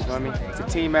started, you know what I mean? It's a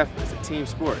team effort. It's a team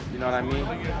sport, you know what I mean?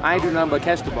 I ain't do nothing but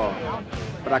catch the ball,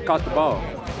 but I caught the ball.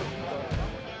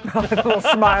 A little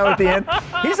smile at the end.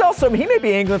 He may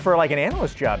be angling for like an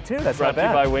analyst job too. That's not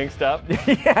bad. Brought to you by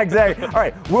Wingstop. Yeah, exactly. All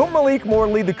right, will Malik Moore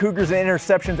lead the Cougars in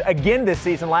interceptions again this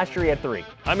season? Last year he had 3.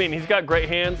 I mean, he's got great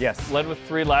hands. Yes. Led with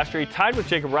 3 last year. He tied with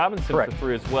Jacob Robinson Correct. for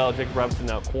 3 as well. Jacob Robinson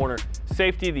now corner.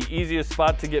 Safety, the easiest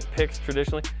spot to get picks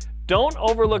traditionally. Don't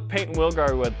overlook Peyton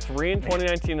Wilgar, who had 3 in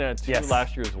 2019 and had 2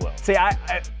 last year as well. See,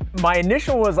 my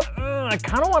initial was I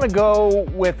kind of want to go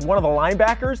with one of the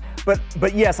linebackers,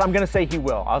 but yes, I'm going to say he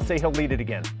will. I'll say he'll lead it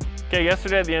again. Okay,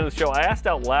 yesterday at the end of the show, I asked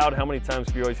out loud how many times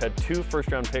BYU's had 2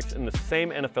 first-round picks in the same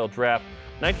NFL draft.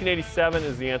 1987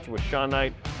 is the answer with Sean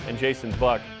Knight and Jason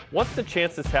Buck. What's the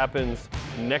chance this happens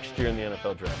next year in the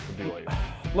NFL draft for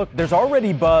BYU? Look, there's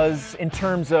already buzz in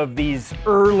terms of these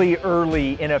early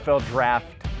NFL draft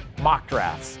mock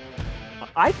drafts.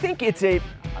 I think it's a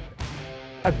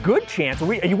good chance.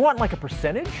 You want like a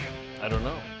percentage? I don't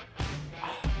know.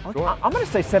 Sure. I'm going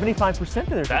to say 75% of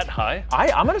their. That high?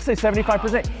 I'm going to say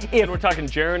 75%. And we're talking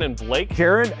Jaron and Blake?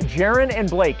 Jaron and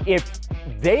Blake. If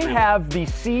they have the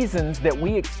seasons that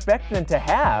we expect them to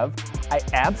have, I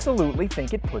absolutely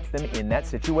think it puts them in that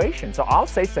situation. So I'll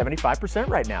say 75%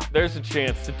 right now. There's a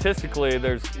chance. Statistically,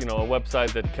 there's a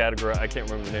website that categorizes, I can't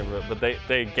remember the name of it, but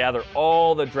they gather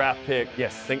all the draft pick.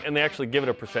 Yes. And they actually give it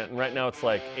a percent. And right now it's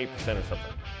like 8% or something.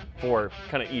 for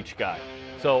kind of each guy.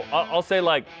 So I'll say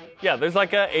there's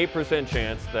like a 8%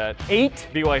 chance that 8?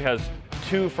 BYU has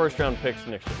 2 first-round picks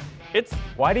next year.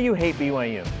 Why do you hate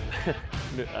BYU?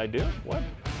 I do? What?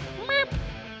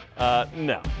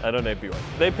 No, I don't hate BYU.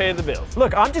 They pay the bills.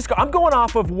 Look, I'm going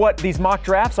off of what these mock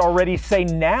drafts already say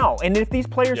now. And if these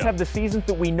players have the seasons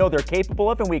that we know they're capable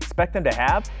of and we expect them to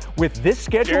have with this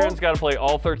schedule, Aaron's got to play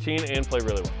all 13 and play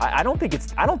really well. I don't think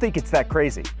it's that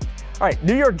crazy. All right,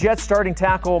 New York Jets starting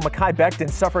tackle Mekhi Becton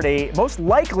suffered a most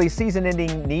likely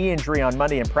season-ending knee injury on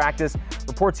Monday in practice.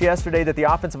 Reports yesterday that the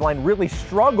offensive line really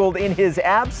struggled in his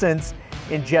absence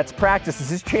in Jets practice. Does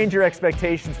this change your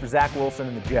expectations for Zach Wilson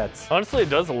and the Jets? Honestly, it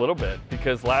does a little bit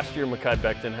because last year Mekhi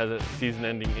Becton had a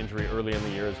season-ending injury early in the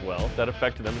year as well. That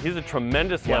affected him. He's a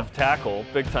tremendous left tackle,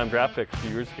 big-time draft pick a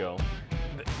few years ago.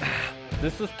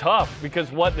 This is tough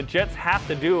because what the Jets have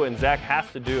to do and Zach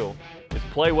has to do is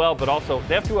play well, but also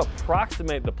they have to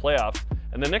approximate the playoffs.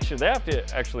 And then next year they have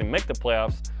to actually make the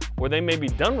playoffs or they may be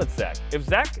done with Zach. If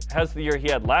Zach has the year he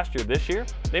had last year this year,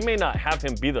 they may not have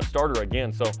him be the starter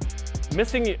again. So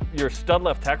missing your stud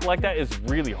left tackle like that is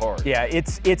really hard. Yeah,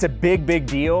 it's a big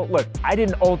deal. Look, I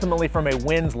didn't ultimately from a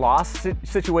wins-loss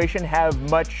situation have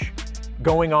much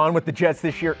going on with the Jets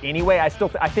this year anyway. I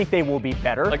think they will be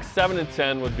better. Like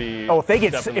 7-10 would be. Oh, if they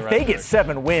get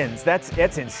 7 wins,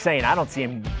 that's insane. I don't see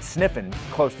him sniffing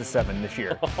close to 7 this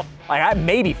year.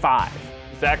 Maybe 5.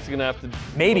 Zach's gonna have to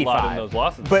maybe do a lot 5 in those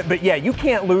losses. But yeah, you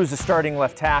can't lose a starting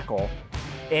left tackle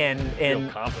and feel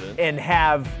confident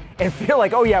and feel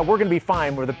like, oh yeah, we're gonna be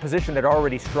fine with a position that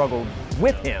already struggled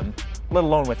with him, let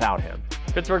alone without him.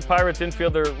 Pittsburgh Pirates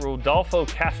infielder Rodolfo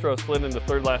Castro slid into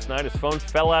third last night. His phone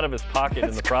fell out of his pocket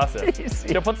in the process.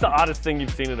 Crazy. What's the oddest thing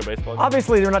you've seen at a baseball game?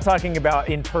 Obviously, they're not talking about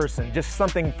in person. Just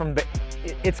something from the.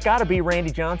 It's got to be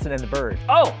Randy Johnson and the bird.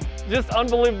 Oh, just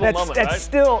unbelievable moment, right? That's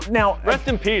still now. Rest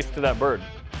in peace to that bird.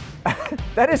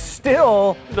 That is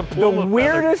still the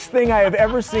weirdest thing I have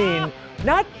ever seen.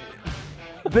 Not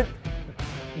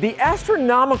the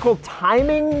astronomical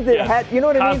timing that had, you know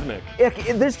what cosmic. I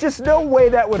mean? There's just no way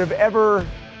that would have ever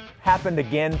happened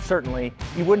again, certainly.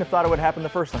 You wouldn't have thought it would happen the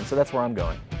first time, so that's where I'm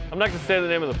going. I'm not going to say the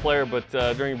name of the player, but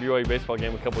during a BYU baseball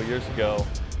game a couple of years ago,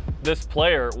 this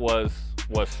player was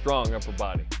strong upper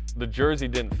body. The jersey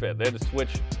didn't fit. They had to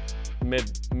switch mid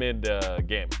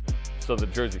game, so the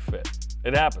jersey fit.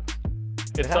 It happens.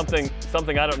 It's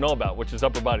something I don't know about, which is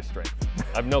upper body strength.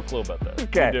 I have no clue about that.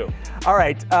 Okay. You do. All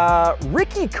right.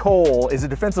 Ricky Cole is a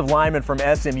defensive lineman from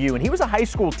SMU, and he was a high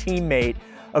school teammate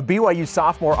of BYU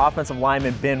sophomore offensive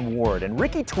lineman Ben Ward. And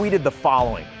Ricky tweeted the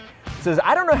following. It says,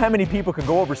 I don't know how many people could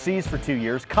go overseas for 2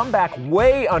 years, come back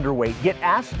way underweight, get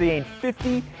asked to gain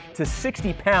 50 to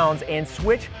 60 pounds, and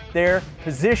switch their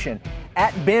position.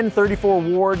 At Ben 34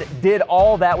 Ward did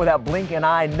all that without blinking an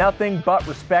eye, nothing but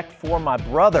respect for my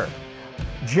brother.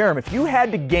 Jerem, if you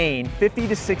had to gain 50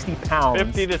 to 60 pounds,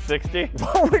 50 to 60?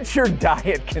 What would your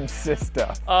diet consist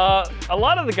of? A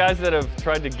lot of the guys that have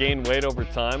tried to gain weight over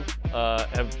time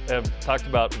have talked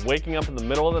about waking up in the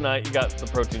middle of the night. You got the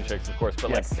protein shakes, of course,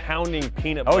 but like pounding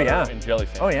peanut butter and jelly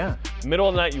sandwiches. Oh, yeah. Middle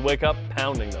of the night, you wake up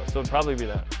pounding those. So it'd probably be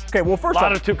that. Okay, well, first off. A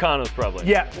lot of Tucanos, probably.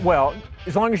 Yeah, well,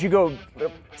 as long as you go,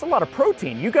 it's a lot of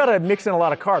protein. You got to mix in a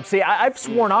lot of carbs. See, I've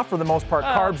sworn off for the most part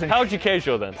carbs and how'd you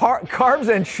queso then?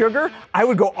 Carbs and sugar. I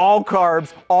would go all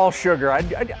carbs, all sugar.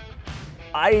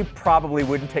 I probably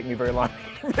wouldn't take me very long.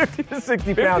 50 to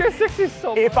 60 pounds. 50 or 60 is so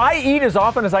much. If I eat as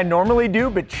often as I normally do,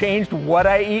 but changed what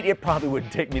I eat, it probably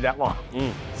wouldn't take me that long.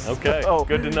 Okay,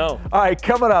 good to know. All right,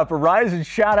 coming up, a rising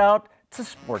shout out to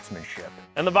sportsmanship.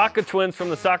 And the Vaca twins from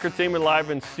the soccer team are live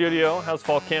in studio. How's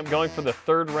fall camp going for the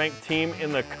third-ranked team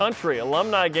in the country?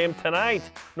 Alumni game tonight.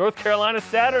 North Carolina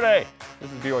Saturday. This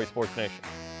is BYU Sports Nation.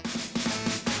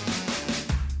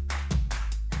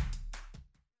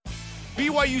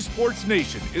 BYU Sports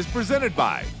Nation is presented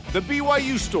by the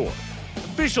BYU Store,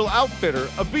 official outfitter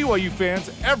of BYU fans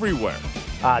everywhere.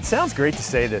 It sounds great to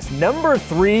say this. Number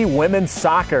 3 women's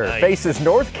soccer faces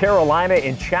North Carolina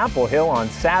in Chapel Hill on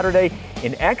Saturday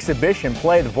in exhibition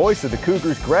play. The voice of the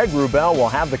Cougars, Greg Wrubell, will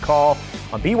have the call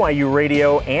on BYU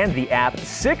Radio and the app,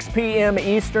 6 p.m.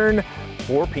 Eastern,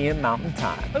 4 p.m. Mountain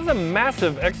Time. That's a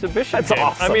massive exhibition. That's game.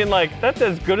 awesome. I mean, that's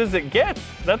as good as it gets.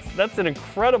 That's an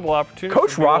incredible opportunity.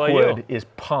 Coach for BYU. Rockwood is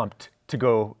pumped to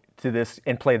go to this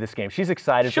and play this game. She's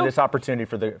excited for this opportunity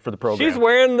for the program. She's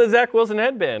wearing the Zach Wilson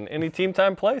headband. Any team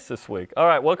time place this week. All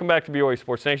right, welcome back to BYU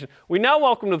Sports Nation. We now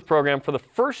welcome to the program for the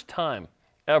first time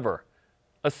ever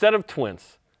a set of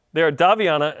twins. They are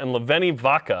Daviana and Leveni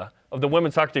Vaca of the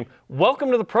women's soccer team. Welcome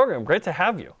to the program. Great to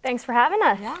have you. Thanks for having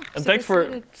us. Yeah, and thanks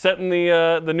for setting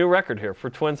the new record here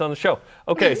for twins on the show.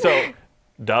 Okay, so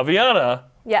Daviana,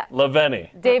 Yeah. Laveni.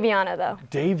 Daviana, though.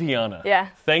 Daviana. Yeah.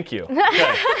 Thank you.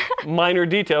 Okay. Minor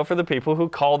detail for the people who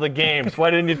call the games. Why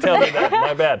didn't you tell me that?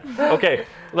 My bad. Okay,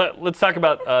 let's talk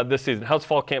about this season. How's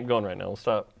fall camp going right now? We'll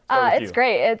start with you. It's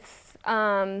great.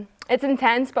 It's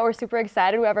intense, but we're super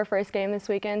excited. We have our first game this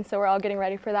weekend, so we're all getting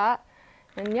ready for that.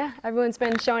 And yeah, everyone's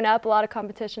been showing up. A lot of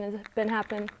competition has been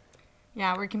happening.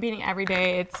 Yeah, we're competing every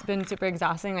day. It's been super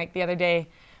exhausting. Like the other day,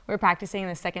 we were practicing in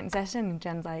the second session, and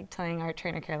Jen's like telling our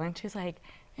trainer, Carolyn, she's like,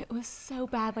 it was so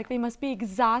bad. Like they must be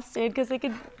exhausted because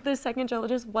the second drill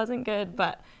just wasn't good.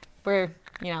 But we're,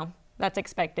 that's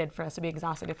expected for us to be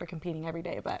exhausted if we're competing every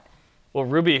day. But well,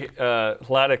 Ruby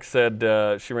Hladek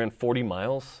said she ran 40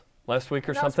 miles last week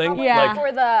or something. Yeah.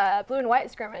 Before the blue and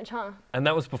white scrimmage, huh? And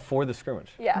that was before the scrimmage.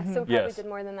 Yeah, so we probably did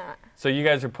more than that. So you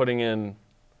guys are putting in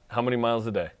how many miles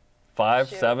a day? 5,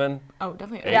 7? Oh,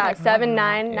 definitely. 8? Yeah, 7,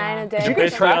 9 a day. You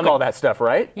guys track all that stuff,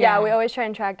 right? Yeah, we always try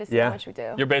and track to see how much we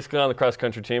do. You're basically on the cross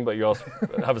country team, but you also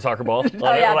have a soccer ball. That's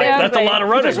a lot of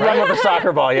running. Just run with a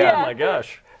soccer ball, yeah. Oh my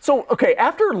gosh. So, okay,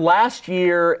 after last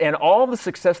year and all the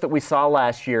success that we saw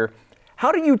last year,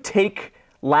 how do you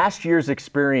last year's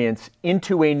experience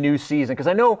into a new season? Because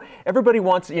I know everybody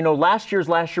wants, last year,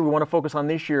 we want to focus on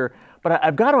this year, but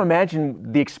I've got to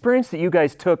imagine the experience that you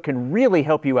guys took can really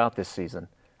help you out this season.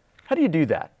 How do you do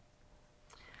that?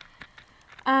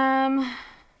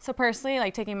 So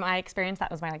personally, taking my experience, that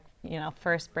was my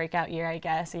first breakout year, I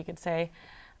guess you could say.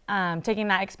 Taking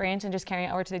that experience and just carrying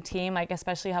it over to the team,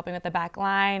 especially helping with the back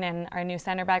line and our new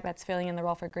center back that's filling in the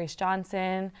role for Grace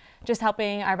Johnson, just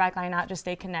helping our back line out, just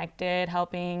stay connected,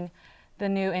 helping the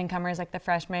new incomers like the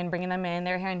freshmen, bringing them in.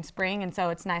 They were here in spring, and so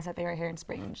it's nice that they were here in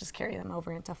spring and just carry them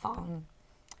over into fall and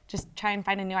just try and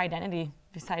find a new identity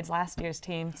besides last year's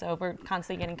team. So we're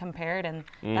constantly getting compared, and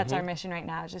that's our mission right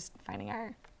now, is just finding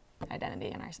our identity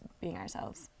and being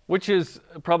ourselves. Which is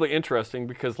probably interesting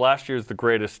because last year's the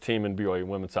greatest team in BYU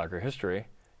women's soccer history,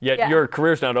 yet your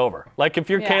career's not over. If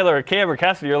you're Kayla or Cam or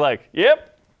Cassidy, you're like,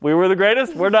 yep, we were the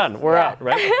greatest, we're done, we're out,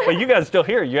 right? But you guys are still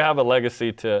here. You have a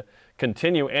legacy to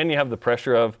continue, and you have the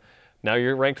pressure of now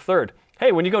you're ranked 3rd.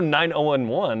 Hey, when you go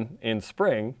 9-0-1 in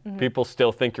spring, people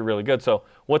still think you're really good. So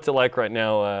what's it like right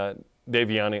now,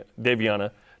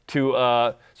 Daviana,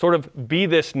 to sort of be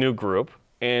this new group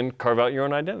and carve out your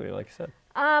own identity, like you said?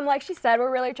 Like she said,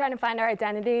 we're really trying to find our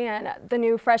identity, and the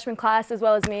new freshman class, as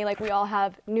well as me, we all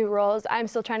have new roles. I'm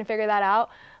still trying to figure that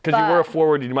out. Because you were a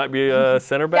forward, you might be a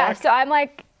center back? Yeah, so I'm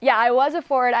I was a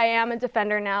forward. I am a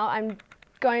defender now. I'm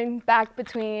going back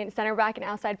between center back and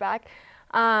outside back.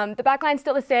 The back line's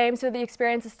still the same, so the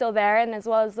experience is still there, and as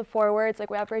well as the forwards,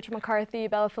 we have Rachel McCarthy,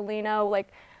 Bella Felino,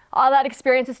 all that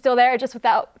experience is still there, just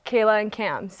without Kayla and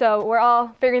Cam. So we're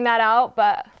all figuring that out,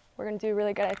 but we're going to do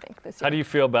really good, I think, this year. How do you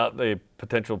feel about the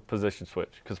potential position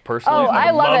switch? Because personally, I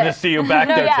love to see you back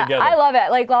there together. I love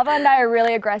it. Lava and I are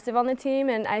really aggressive on the team,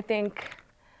 and I think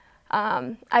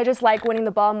I just like winning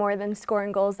the ball more than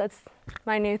scoring goals. That's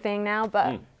my new thing now,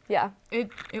 but yeah.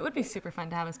 It would be super fun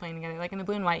to have us playing together. In the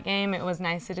blue and white game, it was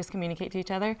nice to just communicate to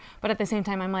each other, but at the same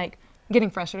time, I'm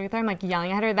getting frustrated with her. I'm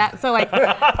yelling at her. So one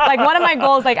of my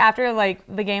goals after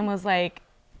the game was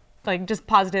just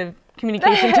positive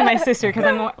communication to my sister, because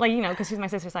I'm more because she's my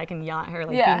sister, so I can yell at her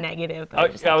be negative.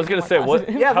 I was gonna say,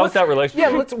 how's that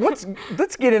relationship? Yeah,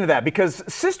 let's get into that, because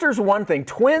sister's one thing,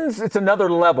 twins it's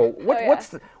another level.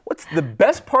 What's the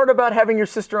best part about having your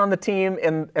sister on the team,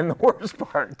 and the worst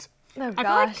part? Oh, I feel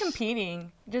like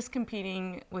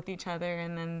competing with each other,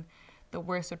 and then the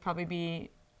worst would probably be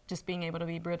just being able to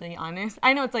be brutally honest.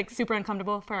 I know it's super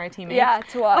uncomfortable for our teammates. Yeah,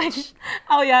 to watch.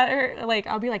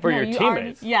 I'll be like, for no, your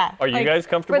teammates. Are you guys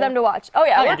comfortable? For them to watch. Oh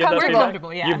yeah, we're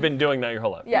comfortable. Yeah. You've been doing that your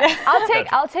whole life. Yeah,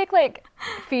 I'll take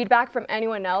feedback from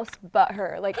anyone else but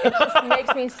her. It just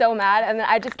makes me so mad, and then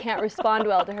I just can't respond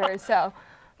well to her. So,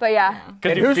 but yeah.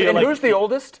 And who's the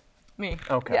oldest? Me.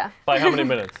 Okay. Yeah. By how many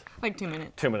minutes? 2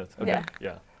 minutes. 2 minutes. Okay.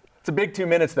 Yeah. It's a big 2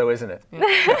 minutes, though, isn't it? Yeah.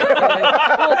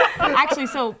 Well, actually,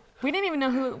 so we didn't even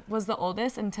know who was the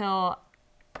oldest until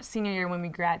senior year when we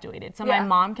graduated. So my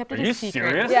mom kept it a secret. Are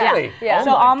you serious? Yeah. Really? Yeah.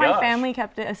 So all my family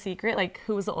kept it a secret,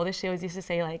 who was the oldest. She always used to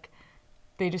say,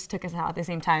 they just took us out at the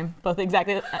same time, both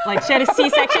exactly. She had a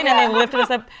C-section and they lifted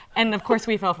us up, and of course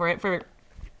we fell for it for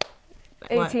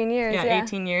 18 years. Yeah,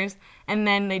 18 years. And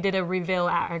then they did a reveal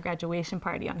at our graduation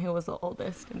party on who was the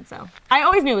oldest, and so I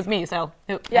always knew it was me. So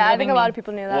I think a lot of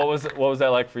people knew that. What was that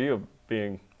like for you,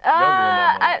 being younger in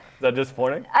that moment? Is that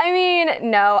disappointing? I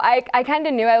mean, no. I kind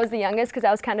of knew I was the youngest because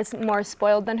I was kind of more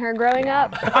spoiled than her growing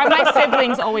up. My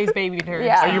siblings always babied her.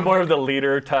 Yeah. So. Are you more of the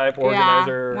leader type,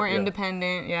 organizer? Yeah, more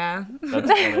independent. Yeah.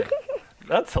 That's funny.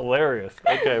 That's hilarious.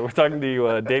 Okay, we're talking to you,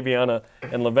 Daviana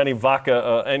and Laveni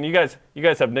Vaca, and you guys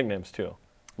have nicknames too.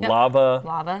 Yep.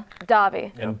 Lava,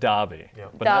 Davy. and Davy.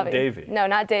 But not Davy. No,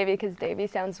 not Davy, because Davy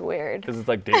sounds weird. Because it's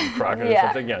like Davy Crockett or Yeah.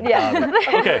 something. Yeah.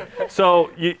 Davy. Okay, so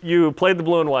you played the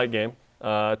blue and white game.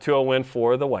 2-0 win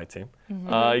for the white team.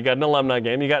 You got an alumni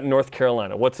game. You got North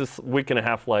Carolina. What's this week and a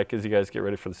half like as you guys get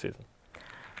ready for the season?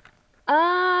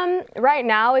 Right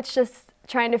now, it's just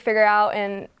trying to figure out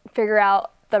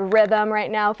the rhythm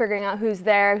right now, figuring out who's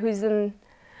there, who's in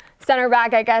center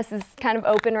back, I guess, is kind of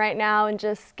open right now, and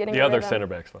just getting The other rhythm. center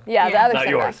back's fine. Yeah, the Yeah. other Not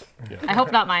center yours. back. Yeah. I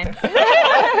hope not mine.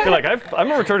 You're like,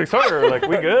 I'm a returning starter. Like,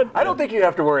 we good? I don't think you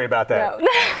have to worry about that.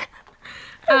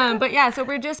 No. But yeah, so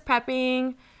we're just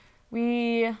prepping.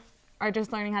 We are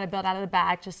just learning how to build out of the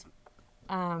back, just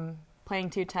playing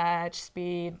two-touch,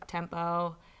 speed,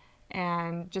 tempo,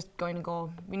 and just going to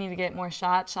goal. We need to get more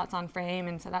shots on frame,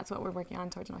 and so that's what we're working on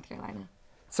towards North Carolina.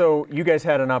 So you guys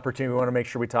had an opportunity. We want to make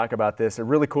sure we talk about this. A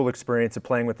really cool experience of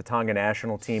playing with the Tonga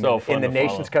national team So in fun the to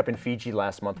Nations follow. Cup in Fiji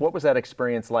last month. What was that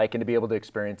experience like, and to be able to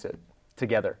experience it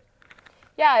together?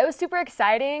 Yeah, it was super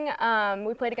exciting.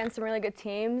 We played against some really good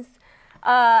teams.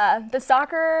 The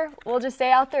soccer, we'll just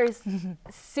say out there, is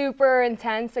super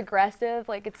intense, aggressive.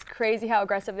 Like, it's crazy how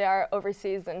aggressive they are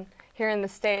overseas and here in the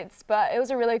States. But it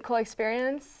was a really cool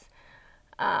experience.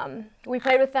 We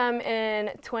played with them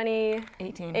in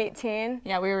 2018.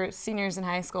 Yeah, we were seniors in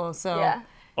high school, so Yeah.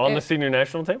 On the senior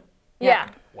national team? Yeah.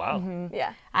 Wow.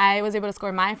 Yeah. I was able to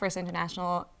score my first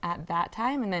international at that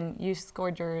time, and then you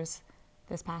scored yours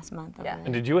this past month. over Yeah. there.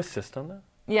 And did you assist on that?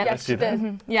 Yeah. Yes, she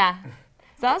did. Yeah.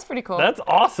 So that was pretty cool. That's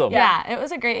awesome. Yeah, it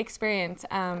was a great experience.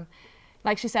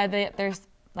 Like she said, there's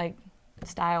like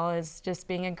style is just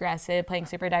being aggressive, playing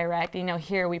super direct. You know,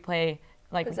 here we play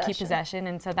like we keep possession,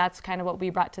 and so that's kind of what we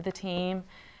brought to the team,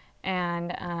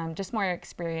 and just more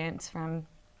experience from,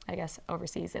 I guess,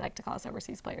 overseas. They like to call us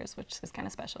overseas players, which is kind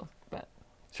of special. But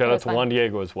Shout it out was to fun. Juan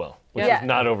Diego as well, which Yeah. is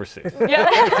not overseas. Yeah.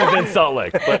 It's in Salt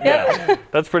Lake. But yeah,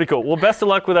 that's pretty cool. Well, best of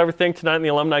luck with everything tonight in the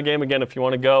alumni game. Again, if you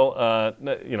want to go,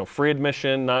 free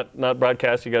admission, not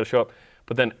broadcast, you got to show up.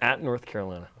 But then at North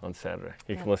Carolina on Saturday,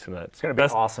 you can listen to that. It's gonna be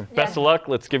awesome. Best of luck.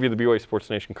 Let's give you the BYU Sports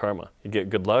Nation karma. You get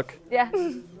good luck. Yeah.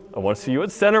 I want to see you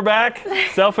at center back,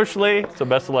 selfishly. So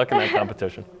best of luck in that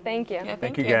competition. Thank you. Yeah,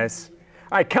 Thank you, guys.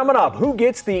 All right, coming up, who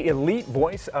gets the elite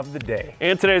voice of the day?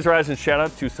 And today's Rising shout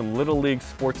out to some Little League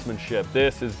sportsmanship.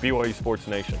 This is BYU Sports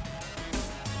Nation.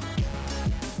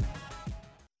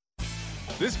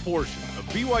 This portion of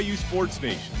BYU Sports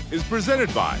Nation is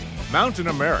presented by Mountain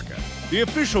America, the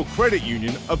official credit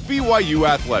union of BYU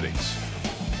Athletics.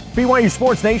 BYU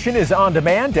Sports Nation is on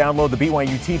demand. Download the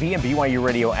BYU TV and BYU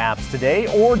Radio apps today,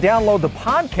 or download the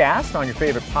podcast on your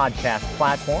favorite podcast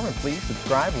platform. And please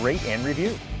subscribe, rate, and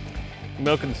review.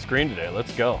 Milking the screen today.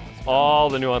 Let's go. All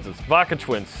the nuances. Vaca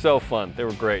Twins, so fun. They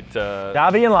were great.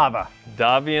 Davy and Lava.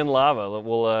 Davy and Lava.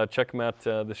 We'll check them out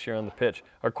this year on the pitch.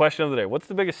 Our question of the day: what's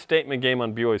the biggest statement game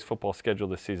on BYU's football schedule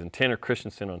this season? Tanner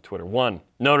Christensen on Twitter. 1.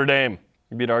 Notre Dame.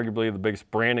 You beat arguably the biggest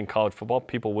brand in college football.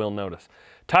 People will notice.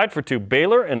 Tied for 2,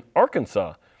 Baylor and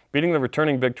Arkansas. Beating the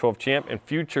returning Big 12 champ and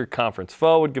future conference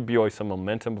foe would give BYU some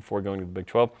momentum before going to the Big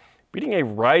 12. Beating a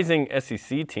rising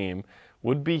SEC team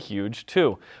would be huge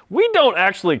too. We don't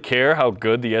actually care how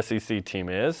good the SEC team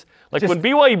is. Like when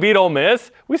BYU beat Ole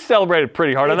Miss, we celebrated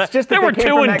pretty hard on that. It's just that they were they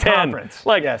came from 2 and that 10. conference.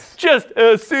 Like Yes. just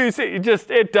SEC,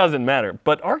 it doesn't matter.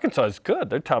 But Arkansas is good.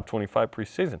 They're top 25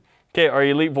 preseason. Okay, our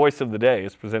elite voice of the day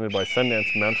is presented by Sundance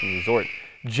Mountain Resort.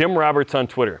 Jim Roberts on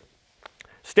Twitter.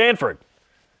 Stanford,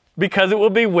 because it will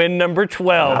be win number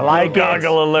 12. I like Blue it.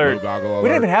 Goggle alert. We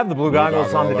don't even have the blue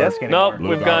goggles on the desk anymore. Nope,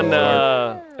 we've gone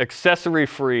accessory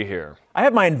free here. I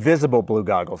have my invisible blue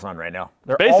goggles on right now.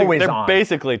 They're always they're on.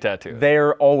 basically tattooed.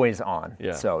 They're always on.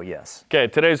 Yeah. So, yes. Okay,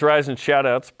 today's Rise and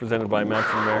Shoutouts presented by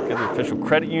Mountain America, the official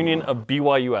credit union of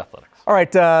BYU Athletics. All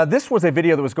right, this was a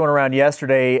video that was going around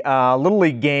yesterday. Little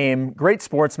League game, great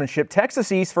sportsmanship.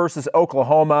 Texas East versus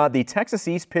Oklahoma. The Texas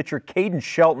East pitcher, Caden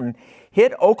Shelton,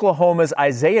 hit Oklahoma's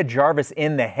Isaiah Jarvis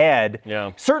in the head.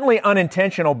 Yeah. Certainly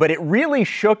unintentional, but it really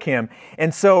shook him.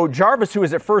 And so Jarvis, who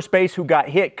was at first base, who got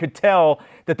hit, could tell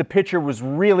that the pitcher was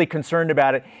really concerned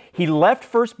about it. He left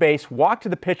first base, walked to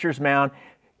the pitcher's mound,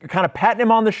 kind of patting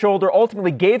him on the shoulder,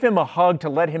 ultimately gave him a hug to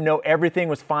let him know everything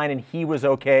was fine and he was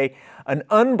okay. An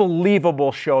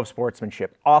unbelievable show of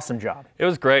sportsmanship. Awesome job. It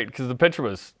was great because the pitcher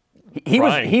was He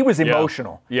crying. was Yeah.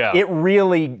 emotional. Yeah. It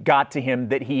really got to him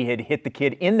that he had hit the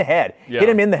kid in the head, hit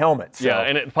him in the helmet. So. Yeah,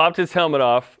 and it popped his helmet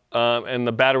off, and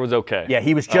the batter was okay. Yeah,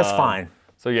 he was just fine.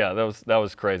 So yeah, that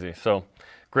was crazy. So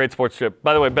great sportsmanship.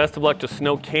 By the way, best of luck to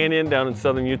Snow Canyon down in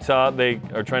southern Utah. They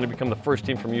are trying to become the first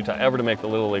team from Utah ever to make the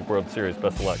Little League World Series.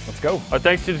 Best of luck. Let's go. Our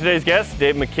thanks to today's guests,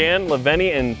 Dave McCann,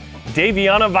 Laveni, and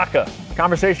Daviana Vaca.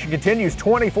 Conversation continues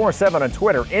 24/7 on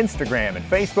Twitter, Instagram, and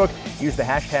Facebook. Use the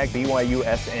hashtag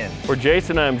BYUSN. For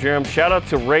Jason, I'm Jerem. Shout out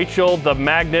to Rachel the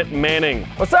Magnet Manning.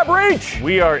 What's up, Reach?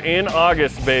 We are in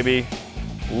August, baby.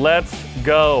 Let's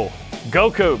go. Go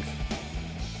Cougs.